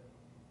it.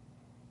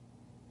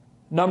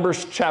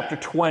 Numbers chapter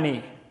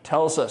 20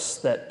 tells us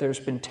that there's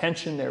been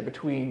tension there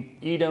between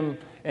Edom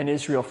and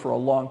Israel for a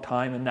long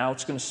time, and now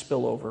it's going to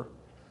spill over.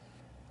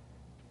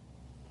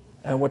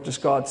 And what does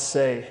God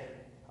say?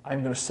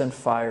 I'm going to send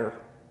fire.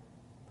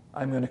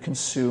 I'm going to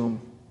consume.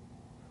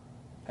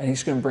 And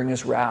he's going to bring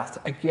his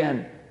wrath.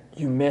 Again,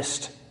 you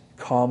missed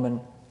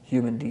common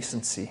human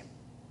decency.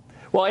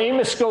 Well,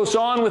 Amos goes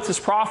on with his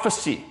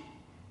prophecy.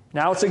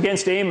 Now it's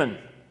against Ammon,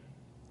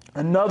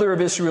 another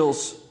of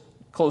Israel's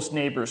close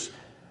neighbors.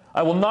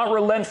 I will not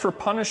relent for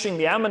punishing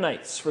the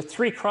Ammonites for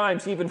 3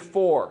 crimes, even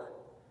 4,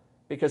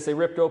 because they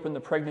ripped open the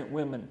pregnant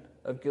women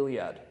of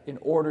Gilead in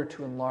order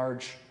to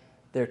enlarge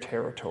their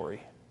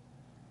territory.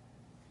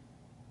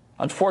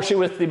 Unfortunately,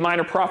 with the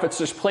minor prophets,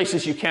 there's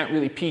places you can't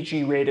really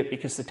PG rate it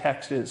because the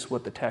text is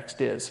what the text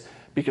is,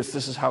 because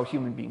this is how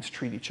human beings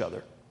treat each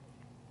other.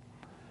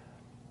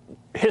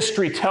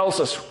 History tells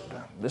us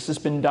This has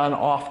been done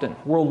often.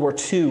 World War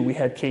II, we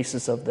had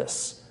cases of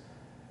this.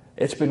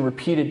 It's been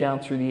repeated down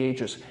through the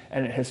ages,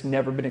 and it has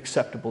never been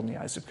acceptable in the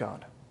eyes of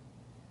God.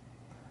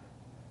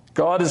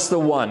 God is the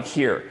one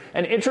here.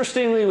 And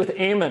interestingly, with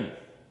Ammon,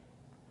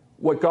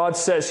 what God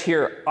says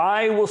here,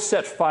 I will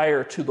set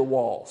fire to the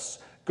walls.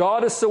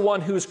 God is the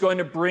one who's going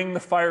to bring the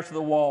fire to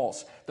the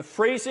walls. The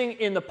phrasing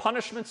in the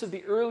punishments of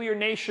the earlier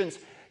nations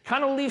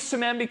kind of leaves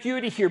some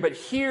ambiguity here, but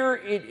here,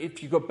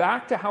 if you go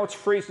back to how it's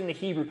phrased in the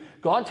Hebrew,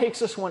 God takes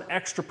this one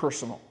extra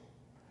personal.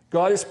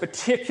 God is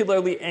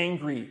particularly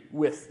angry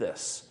with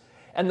this.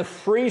 And the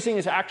phrasing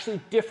is actually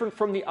different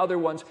from the other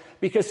ones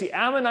because the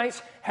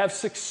Ammonites have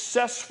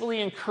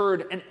successfully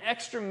incurred an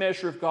extra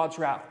measure of God's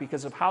wrath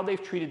because of how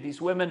they've treated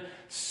these women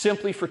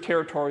simply for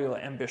territorial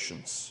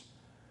ambitions.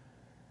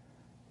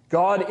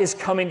 God is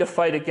coming to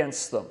fight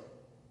against them.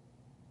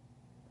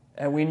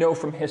 And we know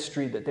from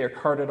history that they're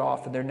carted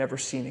off and they're never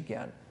seen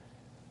again.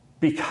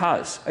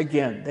 Because,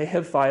 again, they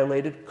have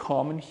violated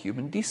common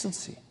human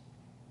decency.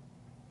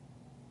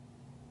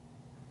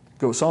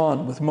 Goes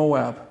on with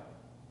Moab.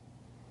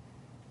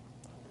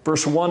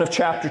 Verse 1 of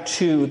chapter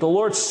 2, the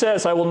Lord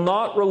says, I will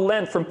not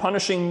relent from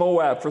punishing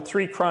Moab for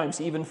 3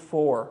 crimes, even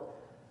 4,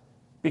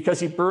 because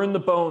he burned the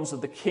bones of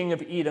the king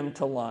of Edom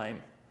to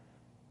lime.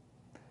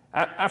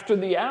 After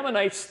the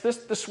Ammonites,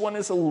 this one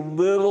is a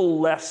little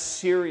less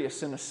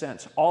serious in a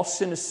sense. All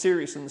sin is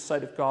serious in the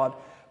sight of God,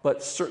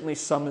 but certainly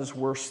some is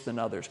worse than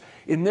others.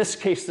 In this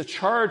case, the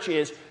charge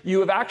is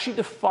you have actually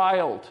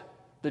defiled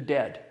the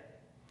dead.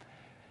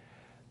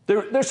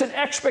 There's an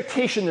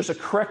expectation, there's a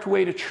correct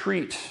way to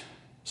treat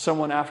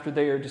someone after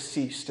they are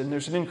deceased, and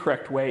there's an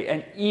incorrect way.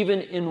 And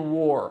even in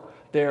war,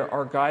 there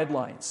are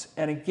guidelines.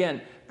 And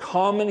again,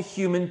 common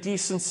human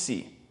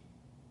decency.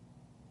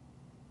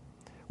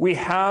 We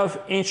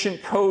have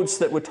ancient codes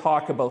that would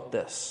talk about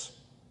this.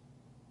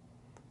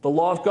 The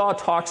law of God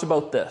talks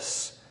about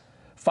this.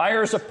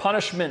 Fire is a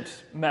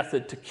punishment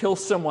method to kill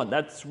someone.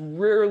 That's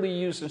rarely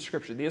used in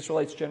Scripture. The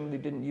Israelites generally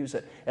didn't use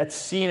it. It's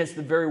seen as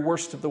the very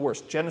worst of the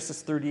worst.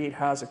 Genesis 38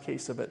 has a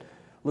case of it.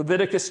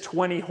 Leviticus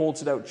 20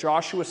 holds it out.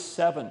 Joshua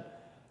 7,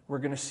 we're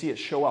going to see it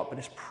show up, but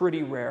it's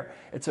pretty rare.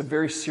 It's a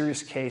very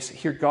serious case.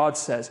 Here God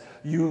says,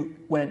 you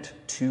went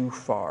too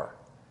far.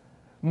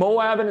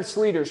 Moab and its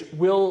leaders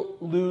will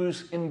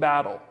lose in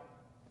battle.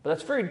 But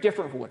that's very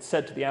different from what's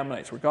said to the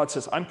Ammonites, where God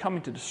says, I'm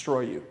coming to destroy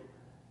you.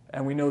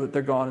 And we know that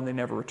they're gone and they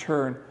never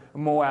return.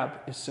 Moab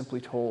is simply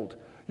told,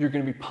 you're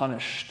going to be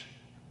punished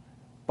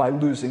by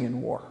losing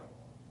in war.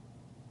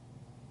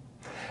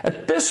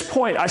 At this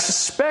point, I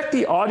suspect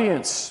the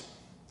audience,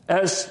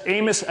 as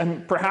Amos,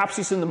 and perhaps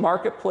he's in the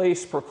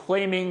marketplace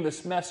proclaiming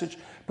this message,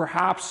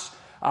 perhaps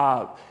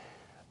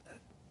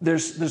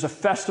there's a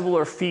festival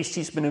or a feast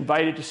he's been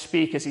invited to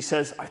speak as he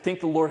says, I think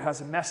the Lord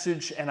has a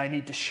message and I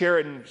need to share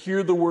it and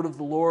hear the word of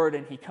the Lord,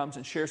 and he comes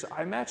and shares it.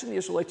 I imagine the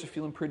Israelites are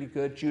feeling pretty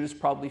good. Judah's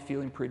probably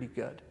feeling pretty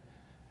good.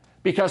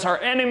 Because our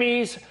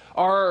enemies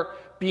are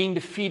being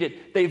defeated.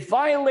 They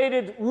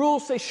violated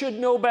rules they should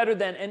know better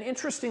than. And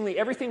interestingly,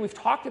 everything we've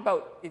talked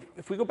about,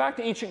 if we go back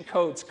to ancient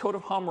codes, Code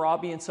of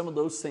Hammurabi and some of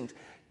those things,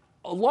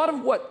 a lot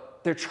of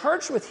what they're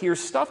charged with here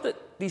is stuff that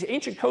these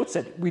ancient codes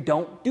said, we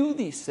don't do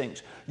these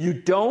things. You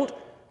don't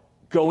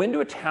go into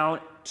a town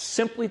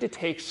simply to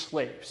take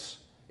slaves.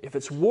 If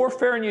it's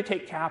warfare and you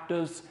take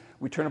captives,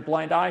 we turn a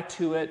blind eye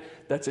to it.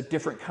 That's a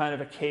different kind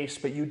of a case,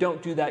 but you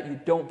don't do that. You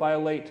don't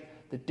violate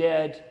the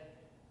dead.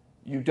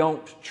 You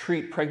don't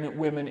treat pregnant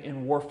women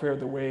in warfare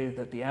the way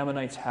that the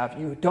Ammonites have.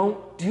 You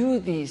don't do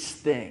these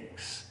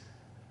things.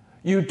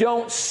 You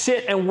don't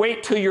sit and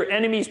wait till your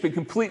enemy's been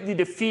completely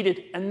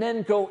defeated and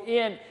then go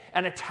in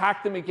and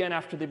attack them again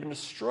after they've been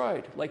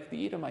destroyed, like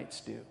the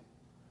Edomites do.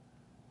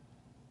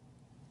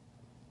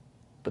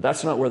 But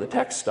that's not where the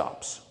text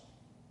stops.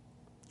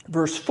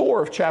 Verse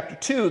 4 of chapter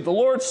 2, the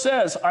Lord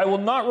says, I will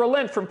not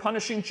relent from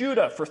punishing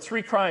Judah for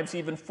 3 crimes,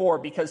 even 4,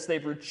 because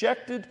they've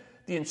rejected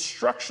the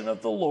instruction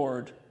of the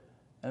Lord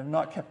and have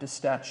not kept his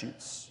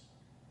statutes.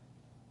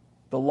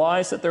 The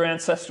lies that their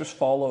ancestors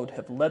followed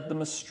have led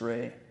them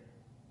astray.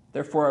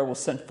 Therefore I will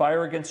send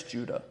fire against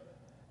Judah,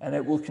 and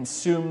it will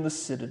consume the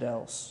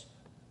citadels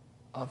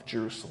of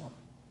Jerusalem.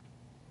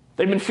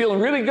 They've been feeling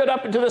really good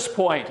up until this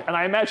point, and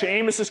I imagine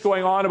Amos is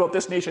going on about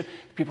this nation.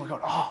 People are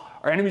going, oh,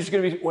 our enemies are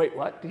going to be, wait,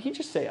 what? Did he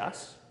just say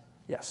us?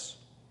 Yes.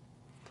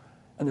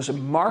 And there's a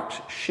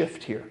marked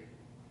shift here.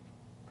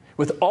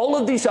 With all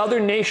of these other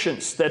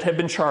nations that have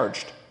been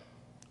charged,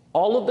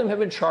 all of them have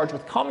been charged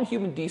with common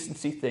human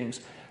decency things.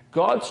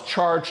 God's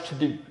charge to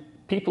the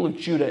people of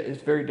Judah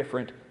is very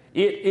different.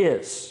 It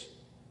is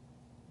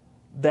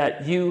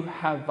that you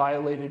have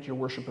violated your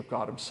worship of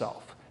God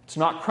himself. It's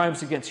not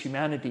crimes against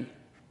humanity.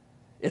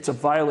 It's a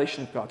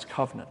violation of God's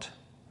covenant.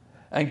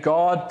 And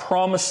God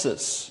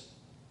promises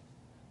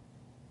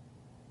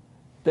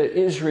that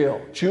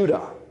Israel,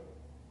 Judah,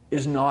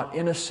 is not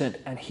innocent,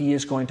 and he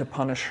is going to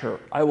punish her.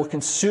 I will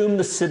consume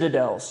the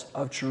citadels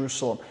of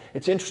Jerusalem.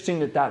 It's interesting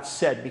that that's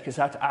said, because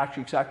that's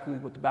actually exactly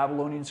what the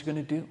Babylonians are going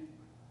to do.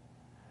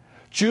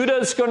 Judah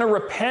is going to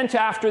repent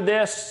after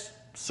this,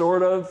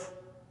 sort of,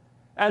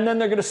 And then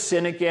they're going to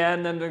sin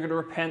again, then they're going to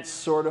repent,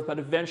 sort of, but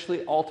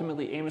eventually,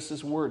 ultimately,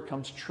 Amos's word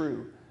comes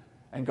true.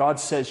 And God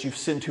says, you've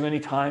sinned too many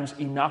times,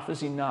 enough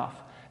is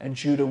enough, and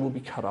Judah will be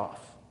cut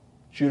off.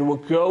 Judah will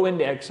go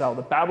into exile.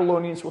 The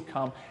Babylonians will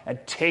come and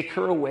take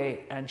her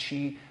away, and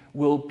she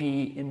will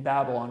be in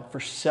Babylon for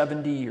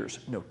 70 years.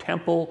 No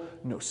temple,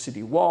 no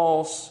city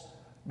walls,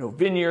 no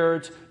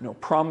vineyards, no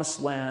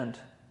promised land.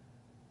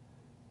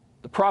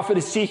 The prophet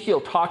Ezekiel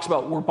talks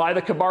about we're by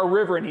the Kabar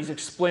River, and he's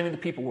explaining to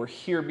the people we're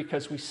here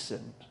because we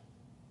sinned.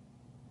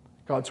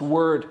 God's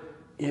word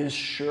is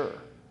sure.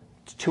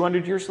 It's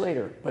 200 years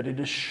later, but it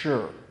is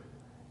sure.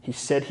 He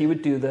said he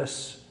would do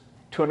this.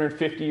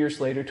 250 years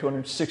later,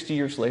 260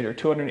 years later,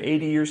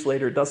 280 years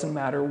later, it doesn't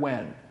matter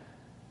when.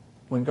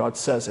 When God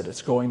says it,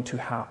 it's going to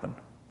happen.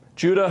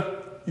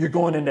 Judah, you're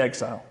going into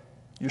exile.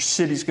 Your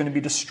city's going to be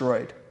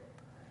destroyed.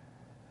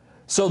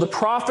 So the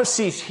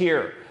prophecies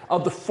here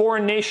of the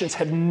foreign nations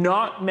have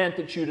not meant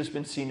that Judah's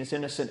been seen as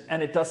innocent,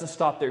 and it doesn't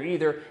stop there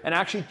either. And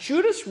actually,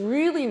 Judah's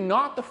really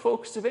not the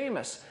focus of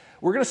Amos.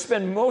 We're going to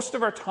spend most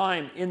of our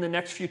time in the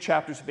next few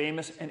chapters of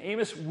Amos, and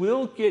Amos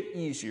will get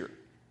easier.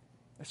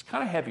 It's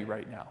kind of heavy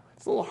right now.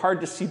 It's a little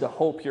hard to see the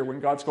hope here when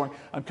God's going,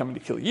 I'm coming to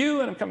kill you,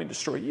 and I'm coming to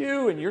destroy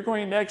you, and you're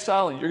going into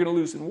exile, and you're going to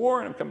lose in war,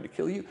 and I'm coming to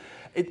kill you.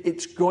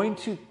 It's going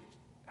to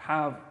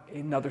have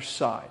another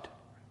side,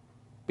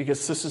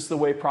 because this is the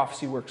way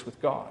prophecy works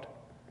with God.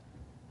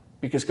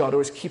 Because God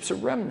always keeps a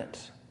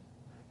remnant.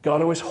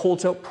 God always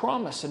holds out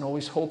promise and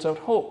always holds out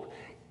hope,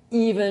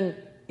 even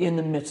in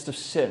the midst of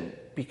sin,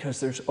 because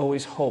there's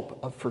always hope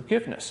of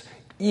forgiveness,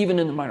 even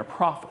in the minor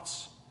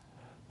prophets.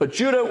 But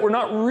Judah, we're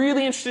not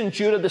really interested in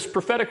Judah. This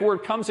prophetic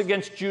word comes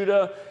against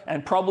Judah,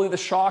 and probably the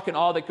shock and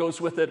awe that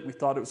goes with it. We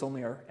thought it was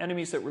only our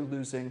enemies that were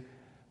losing.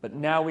 But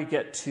now we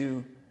get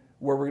to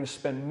where we're going to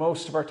spend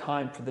most of our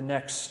time for the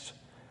next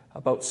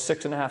about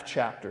 6.5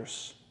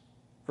 chapters.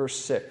 Verse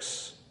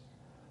 6.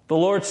 The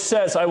Lord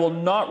says, I will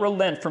not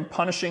relent from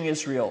punishing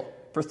Israel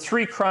for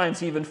 3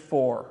 crimes, even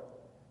 4,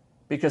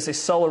 because they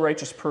sell a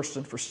righteous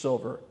person for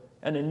silver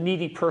and a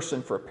needy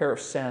person for a pair of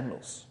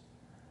sandals.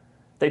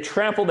 They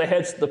trample the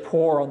heads of the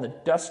poor on the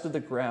dust of the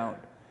ground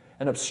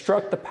and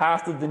obstruct the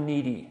path of the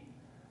needy.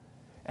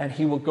 And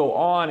he will go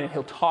on and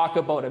he'll talk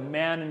about a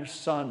man and his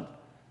son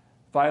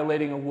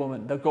violating a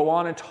woman. They'll go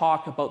on and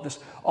talk about this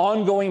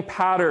ongoing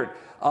pattern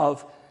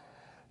of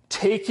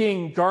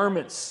taking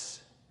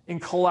garments in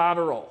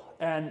collateral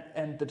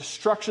and the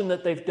destruction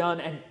that they've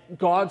done. And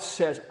God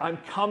says, I'm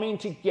coming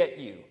to get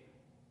you.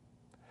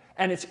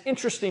 And it's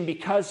interesting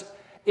because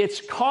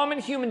it's common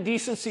human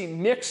decency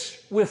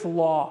mixed with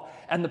law.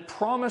 And the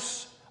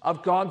promise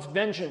of God's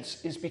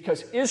vengeance is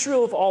because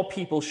Israel of all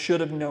people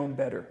should have known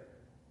better.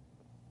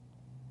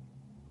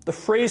 The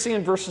phrasing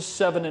in verses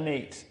 7 and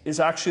 8 is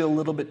actually a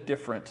little bit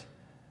different.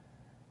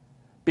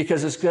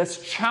 Because as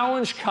this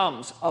challenge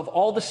comes of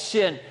all the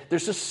sin,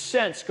 there's a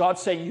sense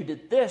God's saying, you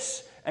did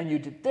this, and you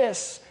did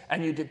this,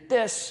 and you did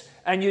this,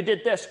 and you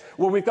did this.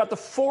 Well, we've got the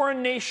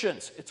foreign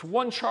nations. It's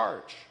one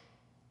charge.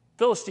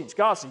 Philistines,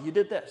 Gaza, you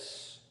did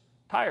this.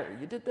 Tyre,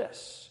 you did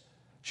this.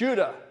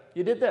 Judah,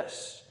 you did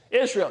this.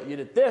 Israel, you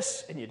did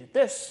this, and you did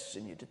this,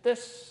 and you did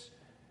this,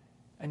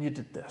 and you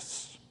did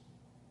this.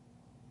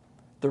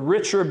 The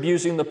rich are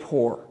abusing the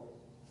poor.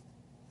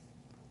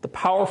 The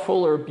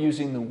powerful are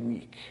abusing the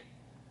weak.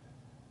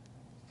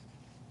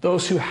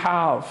 Those who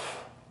have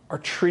are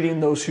treating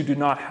those who do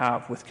not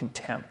have with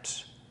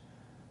contempt.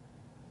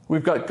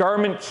 We've got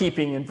garment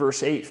keeping in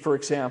verse 8, for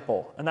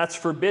example, and that's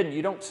forbidden.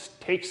 You don't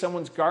take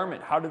someone's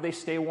garment. How do they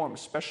stay warm,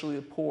 especially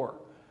the poor?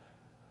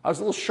 I was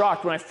a little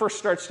shocked when I first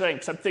started studying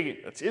because I'm thinking,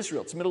 it's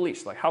Israel, it's Middle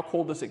East. Like, how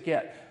cold does it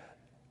get?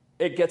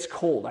 It gets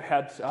cold. I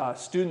had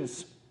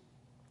students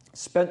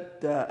spent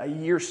a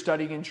year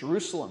studying in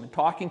Jerusalem and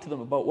talking to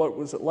them about what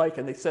was it like,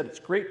 and they said it's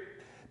great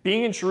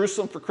being in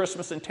Jerusalem for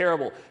Christmas and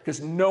terrible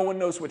because no one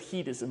knows what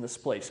heat is in this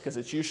place because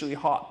it's usually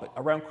hot, but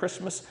around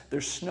Christmas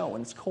there's snow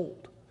and it's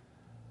cold.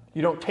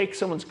 You don't take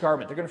someone's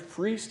garment. They're going to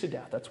freeze to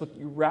death. That's what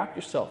you wrap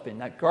yourself in,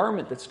 that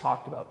garment that's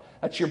talked about.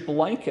 That's your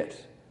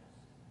blanket.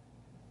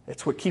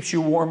 It's what keeps you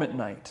warm at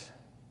night.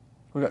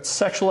 We've got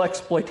sexual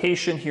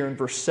exploitation here in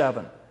verse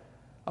 7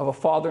 of a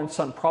father and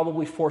son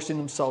probably forcing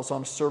themselves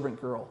on a servant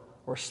girl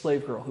or a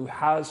slave girl who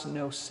has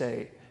no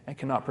say and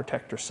cannot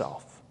protect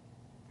herself.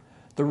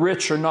 The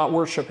rich are not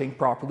worshiping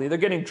properly. They're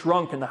getting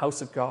drunk in the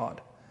house of God.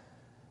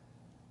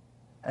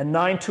 And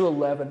 9 to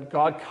 11,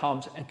 God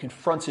comes and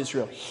confronts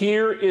Israel.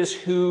 Here is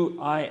who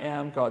I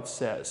am, God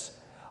says.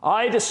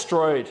 I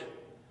destroyed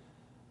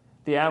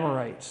the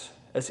Amorites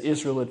as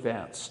Israel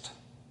advanced.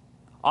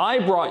 I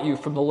brought you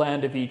from the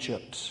land of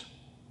Egypt.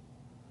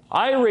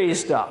 I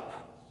raised up.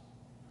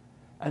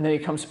 And then he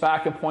comes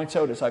back and points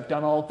out, as I've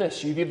done all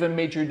this, you've even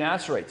made your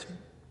Nazarites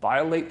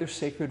violate their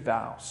sacred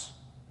vows.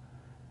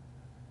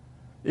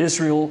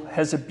 Israel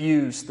has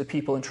abused the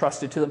people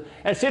entrusted to them.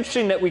 And it's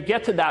interesting that we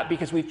get to that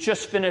because we've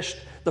just finished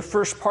the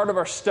first part of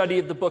our study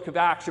of the book of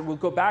Acts, and we'll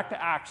go back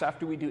to Acts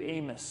after we do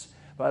Amos.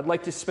 But I'd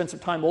like to spend some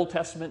time Old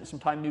Testament and some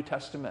time New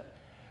Testament.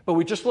 But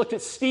we just looked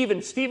at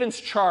Stephen's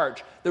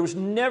charge. There was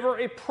never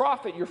a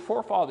prophet your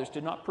forefathers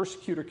did not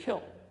persecute or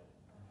kill.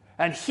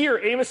 And here,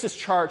 Amos's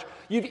charge,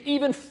 you've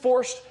even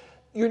forced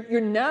your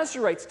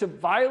Nazarites to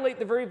violate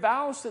the very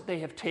vows that they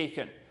have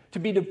taken, to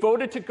be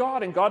devoted to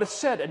God. And God has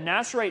said a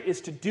Nazarite is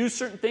to do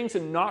certain things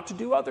and not to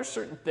do other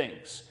certain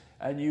things.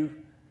 And you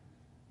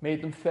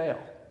made them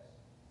fail.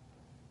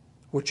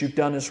 What you've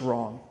done is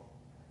wrong.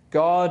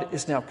 God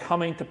is now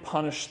coming to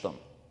punish them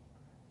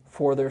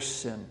for their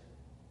sin.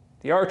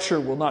 The archer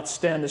will not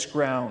stand his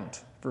ground,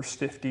 verse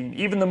 15.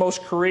 Even the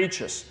most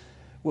courageous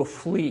will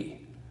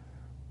flee.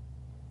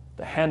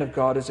 The hand of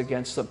God is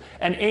against them.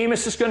 And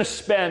Amos is going to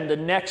spend the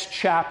next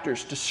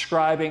chapters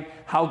describing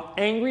how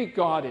angry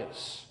God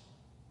is.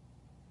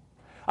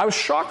 I was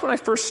shocked when I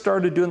first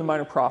started doing the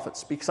Minor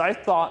Prophets, because I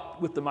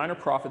thought with the Minor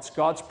Prophets,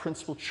 God's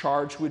principal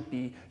charge would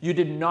be, you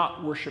did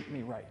not worship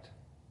me right,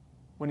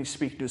 when he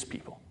speaks to his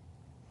people.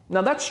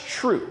 Now that's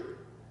true.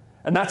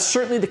 And that's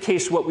certainly the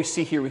case what we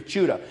see here with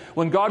Judah.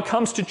 When God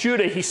comes to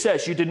Judah, he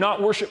says, you did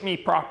not worship me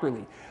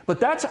properly. But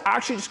that's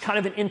actually just kind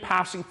of an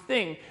in-passing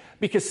thing,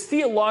 because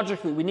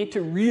theologically we need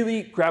to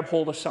really grab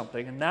hold of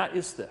something, and that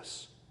is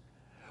this.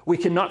 We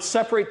cannot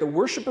separate the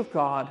worship of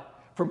God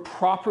from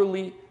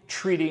properly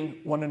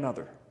treating one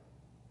another.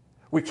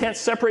 We can't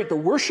separate the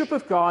worship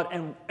of God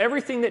and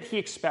everything that he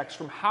expects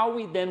from how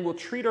we then will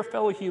treat our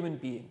fellow human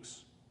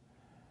beings.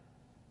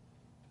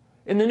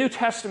 In the New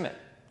Testament,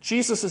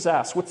 Jesus is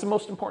asked, what's the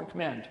most important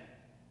command?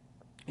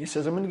 He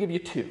says, I'm going to give you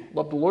two.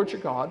 Love the Lord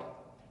your God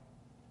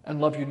and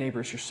love your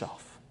neighbor as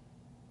yourself.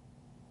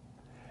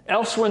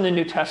 Elsewhere in the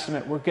New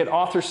Testament, we'll get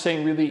authors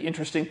saying really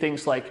interesting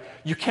things like,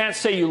 you can't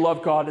say you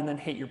love God and then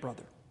hate your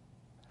brother.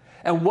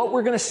 And what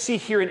we're going to see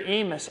here in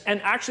Amos,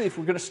 and actually if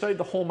we're going to study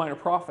the whole Minor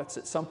Prophets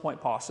at some point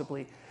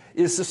possibly,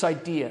 is this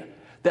idea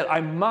that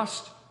I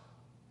must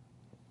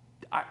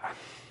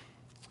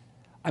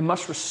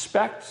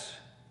respect,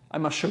 I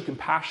must show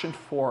compassion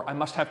for, I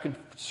must have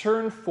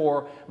concern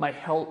for my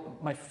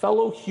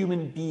fellow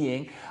human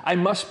being. I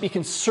must be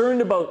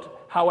concerned about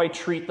how I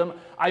treat them.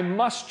 I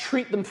must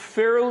treat them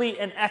fairly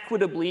and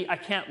equitably. I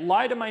can't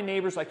lie to my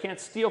neighbors. I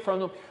can't steal from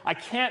them. I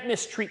can't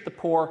mistreat the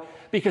poor,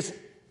 because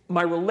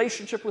my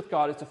relationship with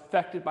God is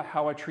affected by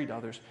how I treat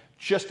others,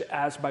 just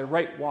as my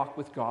right walk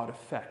with God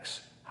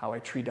affects how I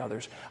treat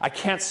others. I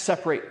can't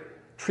separate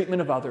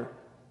treatment of other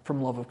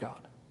from love of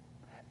God.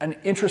 And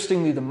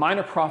interestingly, the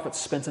Minor Prophets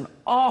spends an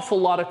awful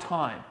lot of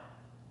time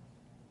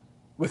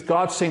with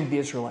God saying to the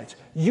Israelites,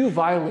 you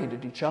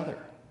violated each other.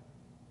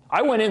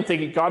 I went in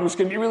thinking God was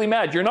going to be really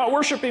mad. You're not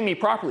worshiping me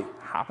properly.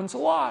 Happens a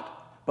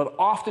lot. But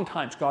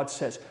oftentimes God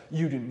says,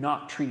 you do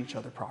not treat each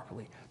other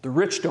properly. The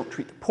rich don't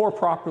treat the poor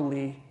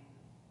properly.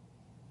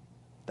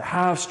 The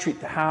haves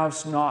treat the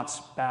have-nots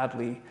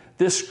badly.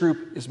 This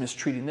group is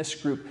mistreating this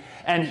group.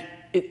 And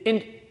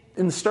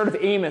in the start of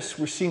Amos,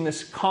 we're seeing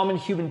this common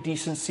human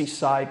decency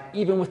side,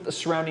 even with the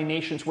surrounding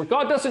nations, where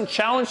God doesn't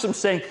challenge them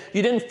saying,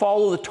 you didn't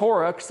follow the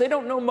Torah, because they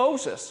don't know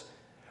Moses.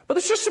 But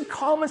there's just some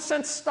common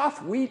sense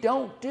stuff we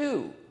don't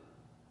do.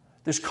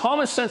 There's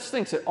common sense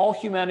things that all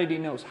humanity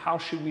knows. How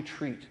should we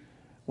treat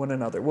one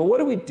another? Well, what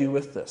do we do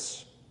with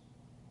this?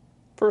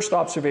 First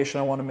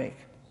observation I want to make.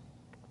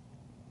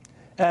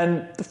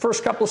 And the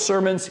first couple of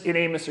sermons in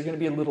Amos are going to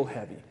be a little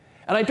heavy.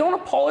 And I don't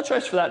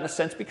apologize for that in a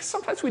sense, because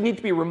sometimes we need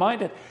to be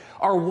reminded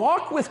our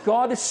walk with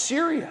God is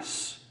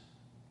serious.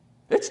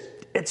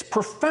 It's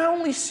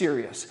profoundly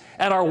serious.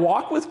 And our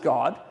walk with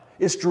God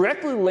is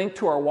directly linked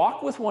to our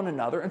walk with one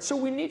another. And so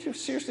we need to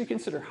seriously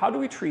consider, how do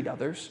we treat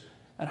others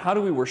and how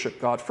do we worship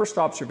God? First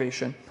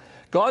observation,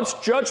 God's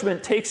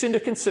judgment takes into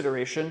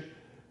consideration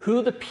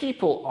who the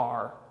people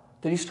are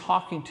that he's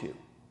talking to.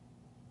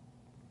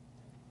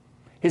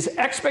 His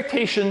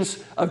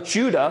expectations of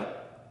Judah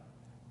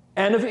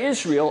and of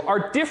Israel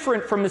are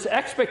different from his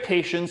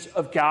expectations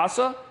of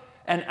Gaza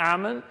and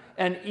Ammon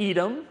and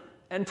Edom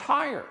and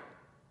Tyre.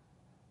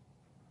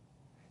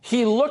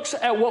 He looks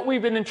at what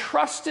we've been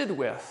entrusted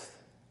with.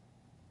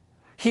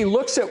 He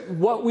looks at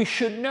what we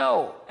should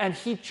know, and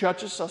he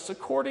judges us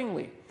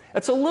accordingly.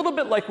 It's a little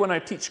bit like when I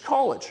teach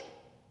college.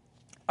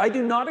 I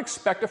do not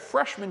expect a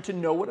freshman to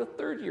know what a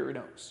third year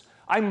knows.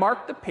 I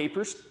mark the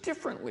papers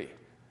differently,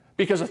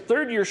 because a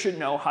third year should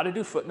know how to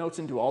do footnotes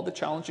and do all the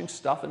challenging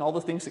stuff and all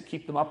the things that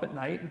keep them up at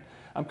night. And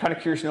I'm kind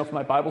of curious to know if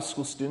my Bible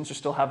school students are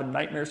still having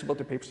nightmares about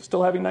their papers.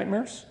 Still having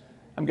nightmares?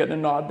 I'm getting a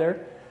nod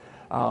there.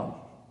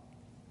 Now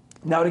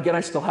and again,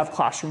 I still have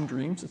classroom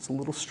dreams. It's a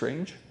little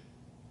strange.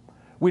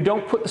 We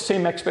don't put the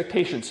same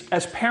expectations.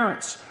 As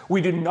parents,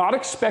 we do not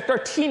expect our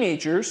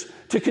teenagers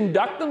to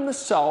conduct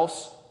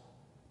themselves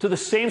to the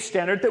same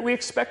standard that we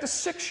expect a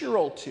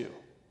 6-year-old to.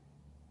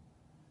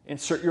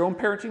 Insert your own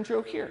parenting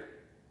joke here.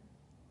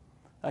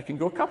 I can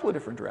go a couple of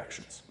different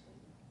directions.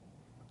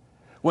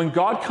 When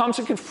God comes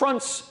and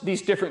confronts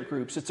these different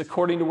groups, it's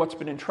according to what's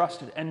been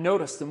entrusted. And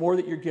notice, the more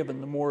that you're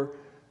given, the more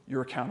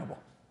you're accountable.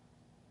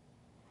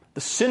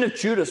 The sin of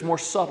Judah is more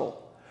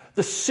subtle.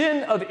 The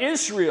sin of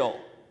Israel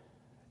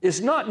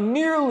is not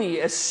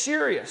nearly as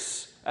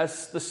serious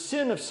as the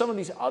sin of some of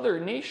these other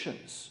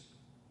nations.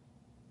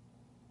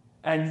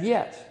 And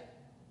yet,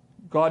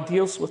 God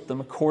deals with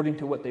them according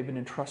to what they've been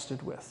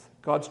entrusted with.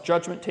 God's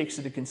judgment takes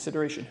into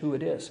consideration who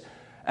it is.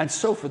 And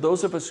so for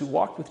those of us who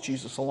walked with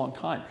Jesus a long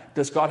time,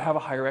 does God have a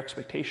higher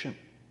expectation?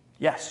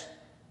 Yes,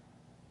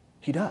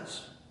 he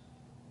does.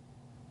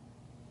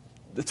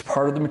 It's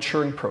part of the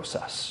maturing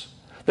process.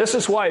 This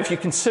is why, if you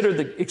consider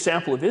the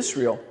example of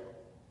Israel,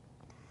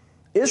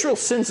 Israel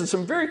sins in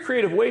some very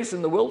creative ways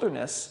in the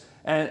wilderness,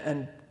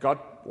 and God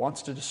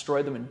wants to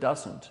destroy them and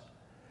doesn't.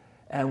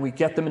 And we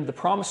get them into the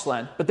promised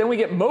land. But then we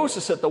get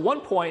Moses at the one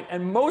point,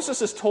 and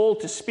Moses is told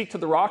to speak to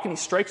the rock, and he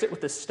strikes it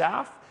with his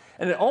staff.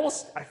 And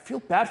I feel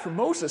bad for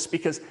Moses,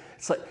 because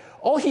it's like,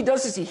 all he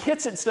does is he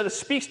hits it instead of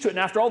speaks to it. And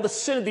after all the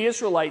sin of the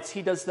Israelites,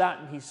 he does that,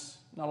 and he's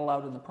not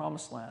allowed in the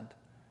promised land.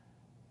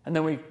 And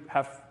then we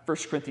have 1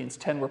 Corinthians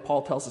 10, where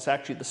Paul tells us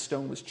actually the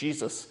stone was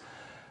Jesus.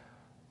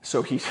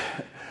 So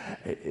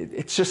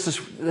it's just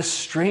this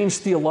strange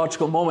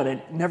theological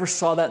moment. I never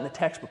saw that in the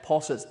text, but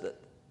Paul says that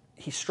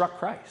he struck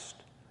Christ.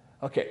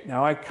 Okay,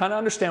 now I kind of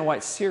understand why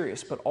it's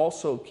serious, but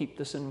also keep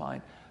this in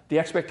mind. The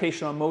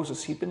expectation on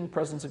Moses, he'd been in the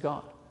presence of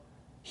God.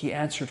 He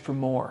answered for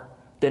more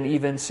than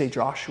even, say,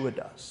 Joshua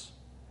does,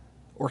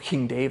 or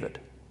King David.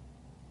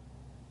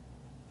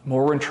 The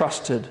more we're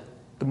entrusted,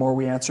 the more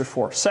we answer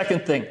for.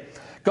 Second thing,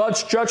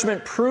 God's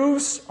judgment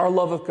proves our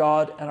love of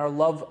God, and our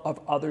love of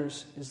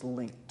others is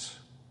linked.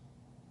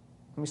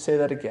 Let me say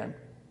that again.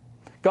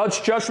 God's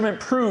judgment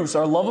proves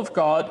our love of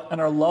God, and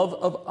our love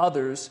of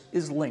others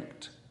is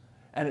linked.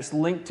 And it's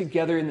linked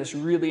together in this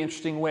really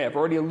interesting way. I've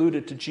already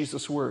alluded to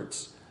Jesus'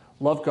 words.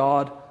 Love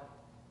God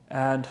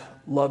and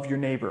love your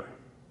neighbor.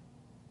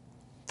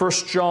 1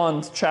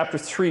 John chapter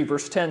 3,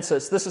 verse 10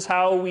 says, "This is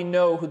how we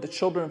know who the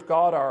children of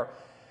God are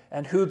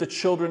and who the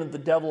children of the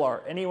devil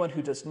are. Anyone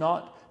who does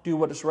not do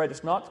what is right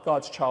is not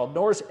God's child,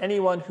 nor is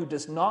anyone who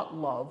does not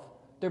love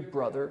their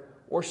brother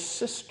or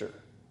sister."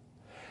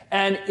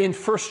 And in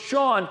 1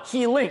 John,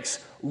 he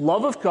links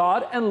love of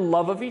God and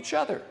love of each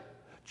other,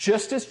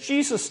 just as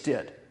Jesus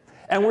did.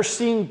 And we're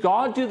seeing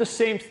God do the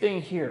same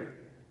thing here.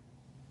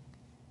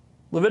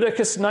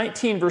 Leviticus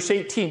 19, verse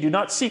 18, "Do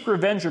not seek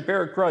revenge or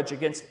bear a grudge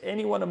against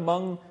anyone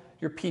among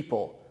your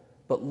people,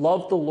 but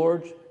love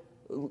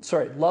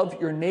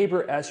your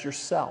neighbor as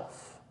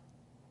yourself.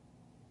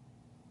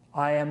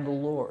 I am the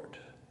Lord."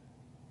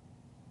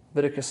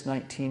 Leviticus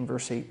 19,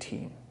 verse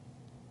 18.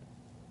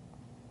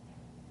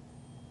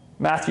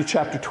 Matthew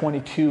chapter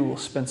 22, we'll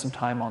spend some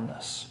time on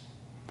this.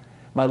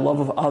 My love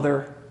of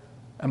other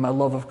and my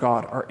love of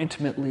God are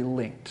intimately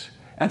linked.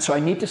 And so I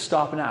need to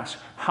stop and ask,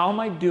 how am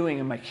I doing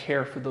in my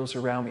care for those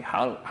around me?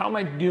 How am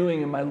I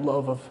doing in my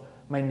love of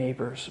my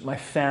neighbors, my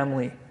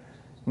family,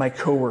 my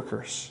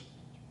coworkers?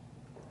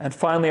 And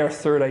finally, our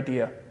third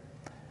idea.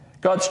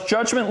 God's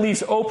judgment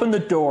leaves open the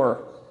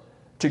door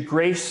to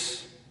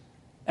grace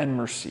and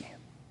mercy.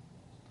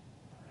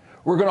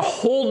 We're going to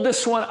hold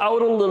this one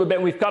out a little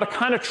bit. We've got to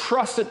kind of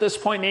trust at this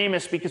point in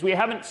Amos, because we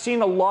haven't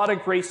seen a lot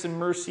of grace and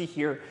mercy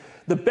here.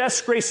 The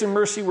best grace and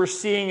mercy we're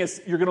seeing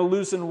is you're going to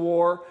lose in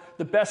war.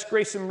 The best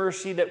grace and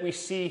mercy that we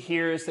see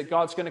here is that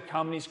God's going to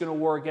come and he's going to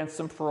war against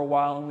them for a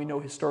while, and we know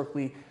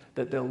historically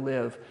that they'll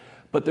live.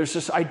 But there's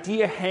this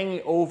idea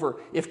hanging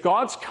over. If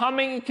God's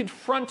coming and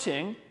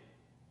confronting,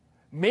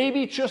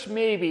 maybe, just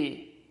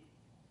maybe,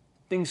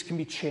 things can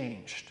be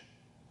changed.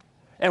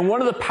 And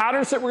one of the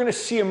patterns that we're going to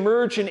see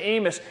emerge in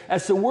Amos,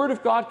 as the word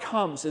of God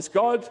comes, as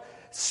God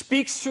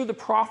speaks through the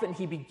prophet and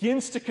he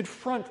begins to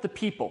confront the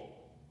people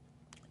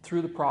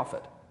through the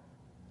prophet,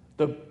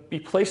 there'll be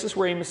places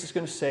where Amos is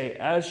going to say,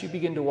 as you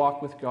begin to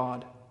walk with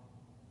God,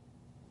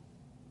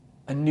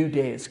 a new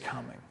day is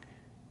coming.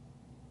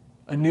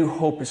 A new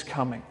hope is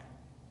coming.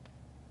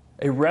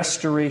 A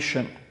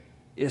restoration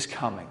is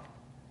coming.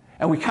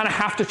 And we kind of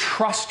have to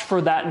trust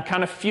for that and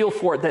kind of feel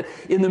for it, that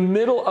in the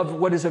middle of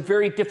what is a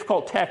very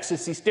difficult text,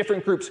 as these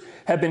different groups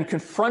have been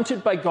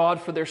confronted by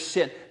God for their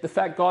sin, the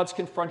fact God's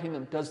confronting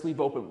them does leave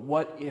open,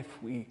 what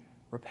if we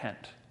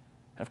repent?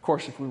 And of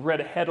course, if we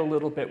read ahead a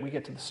little bit, we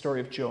get to the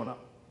story of Jonah.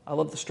 I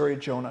love the story of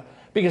Jonah,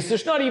 because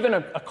there's not even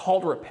a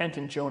call to repent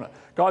in Jonah.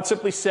 God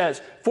simply says,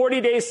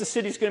 40 days the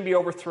city's going to be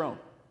overthrown.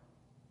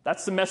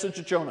 That's the message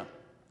of Jonah.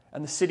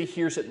 And the city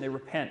hears it and they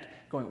repent,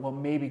 going, well,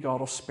 maybe God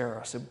will spare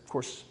us. And of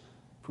course,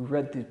 if we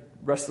read the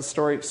rest of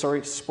the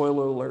story,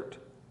 spoiler alert,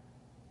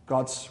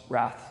 God's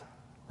wrath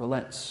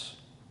relents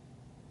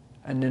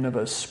and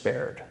Nineveh is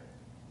spared.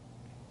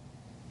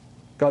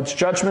 God's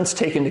judgments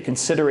take into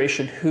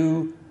consideration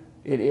who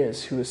it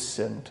is who has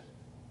sinned.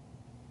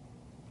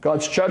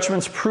 God's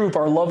judgments prove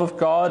our love of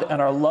God and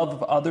our love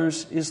of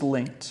others is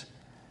linked.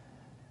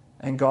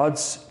 And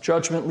God's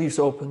judgment leaves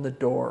open the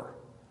door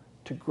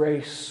to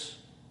grace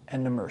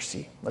and to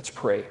mercy. Let's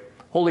pray.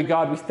 Holy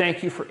God, we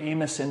thank you for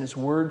Amos and his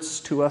words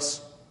to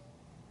us.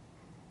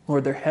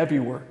 Lord, they're heavy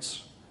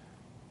words.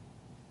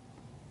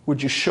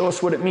 Would you show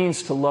us what it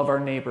means to love our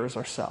neighbor as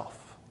ourselves?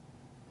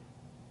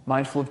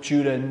 Mindful of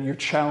Judah and your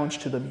challenge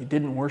to them, you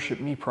didn't worship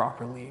me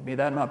properly. May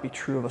that not be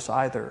true of us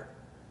either.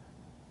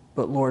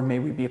 But Lord, may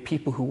we be a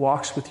people who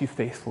walks with you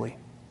faithfully.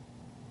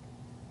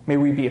 May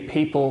we be a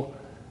people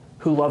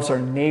who loves our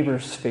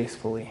neighbors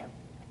faithfully.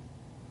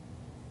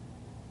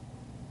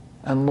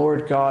 And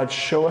Lord God,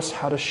 show us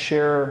how to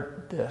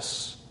share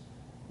this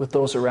with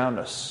those around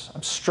us.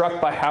 I'm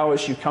struck by how,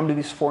 as you come to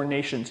these foreign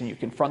nations and you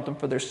confront them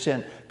for their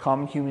sin,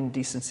 common human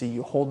decency,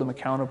 you hold them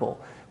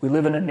accountable. We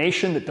live in a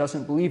nation that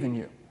doesn't believe in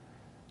you,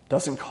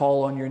 doesn't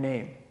call on your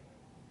name.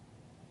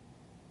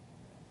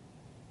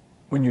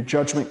 When your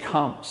judgment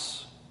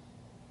comes,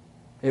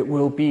 it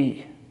will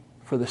be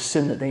for the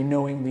sin that they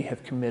knowingly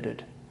have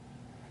committed.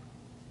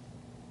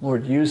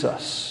 Lord, use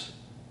us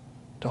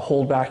to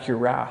hold back your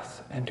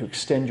wrath and to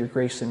extend your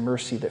grace and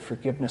mercy that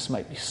forgiveness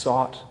might be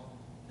sought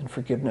and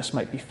forgiveness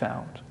might be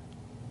found.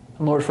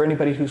 And Lord, for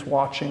anybody who's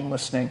watching,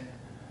 listening,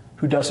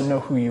 who doesn't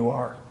know who you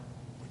are,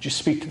 would you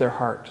speak to their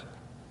heart?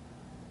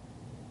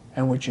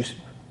 And would you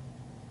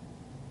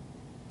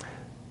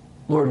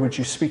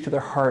speak to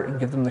their heart and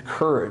give them the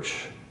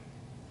courage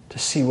to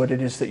see what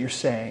it is that you're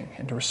saying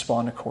and to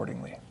respond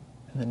accordingly.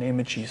 In the name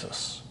of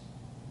Jesus,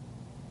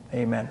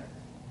 amen.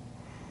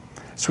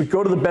 So we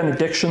go to the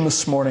benediction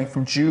this morning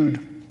from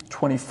Jude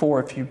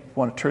 24. If you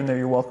want to turn there,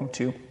 you're welcome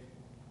to.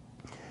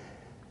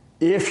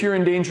 If you're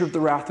in danger of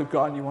the wrath of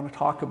God and you want to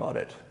talk about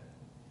it,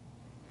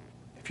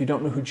 if you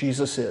don't know who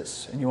Jesus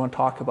is and you want to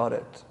talk about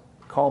it,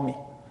 call me.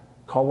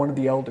 Call one of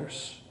the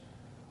elders.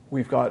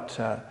 We've got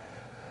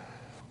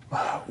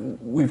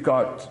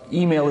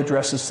email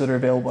addresses that are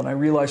available. And I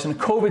realize in a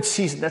COVID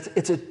season,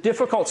 it's a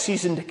difficult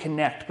season to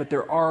connect, but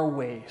there are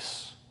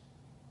ways.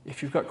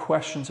 If you've got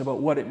questions about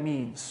what it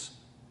means,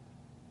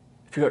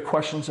 if you've got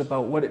questions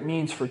about what it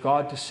means for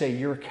God to say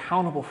you're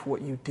accountable for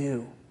what you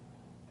do,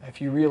 if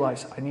you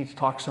realize I need to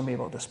talk to somebody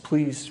about this,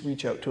 please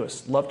reach out to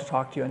us. Love to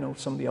talk to you. I know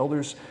some of the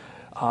elders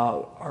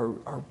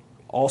are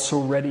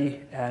also ready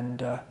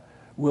and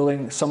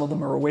willing. Some of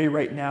them are away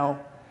right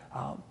now.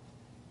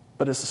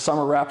 But as the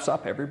summer wraps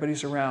up,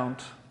 everybody's around.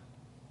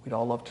 We'd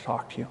all love to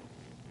talk to you.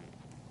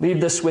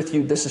 Leave this with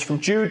you. This is from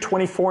Jude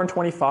 24 and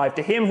 25.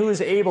 To him who is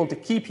able to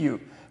keep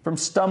you from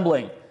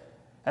stumbling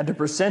and to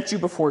present you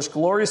before his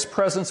glorious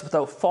presence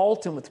without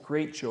fault and with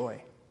great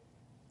joy.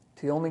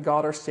 To the only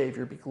God our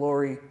Savior be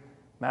glory,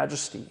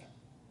 majesty,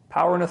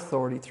 power, and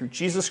authority through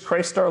Jesus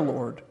Christ our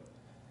Lord,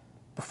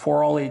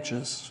 before all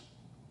ages,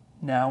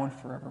 now and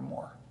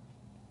forevermore.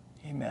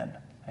 Amen.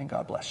 And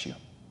God bless you.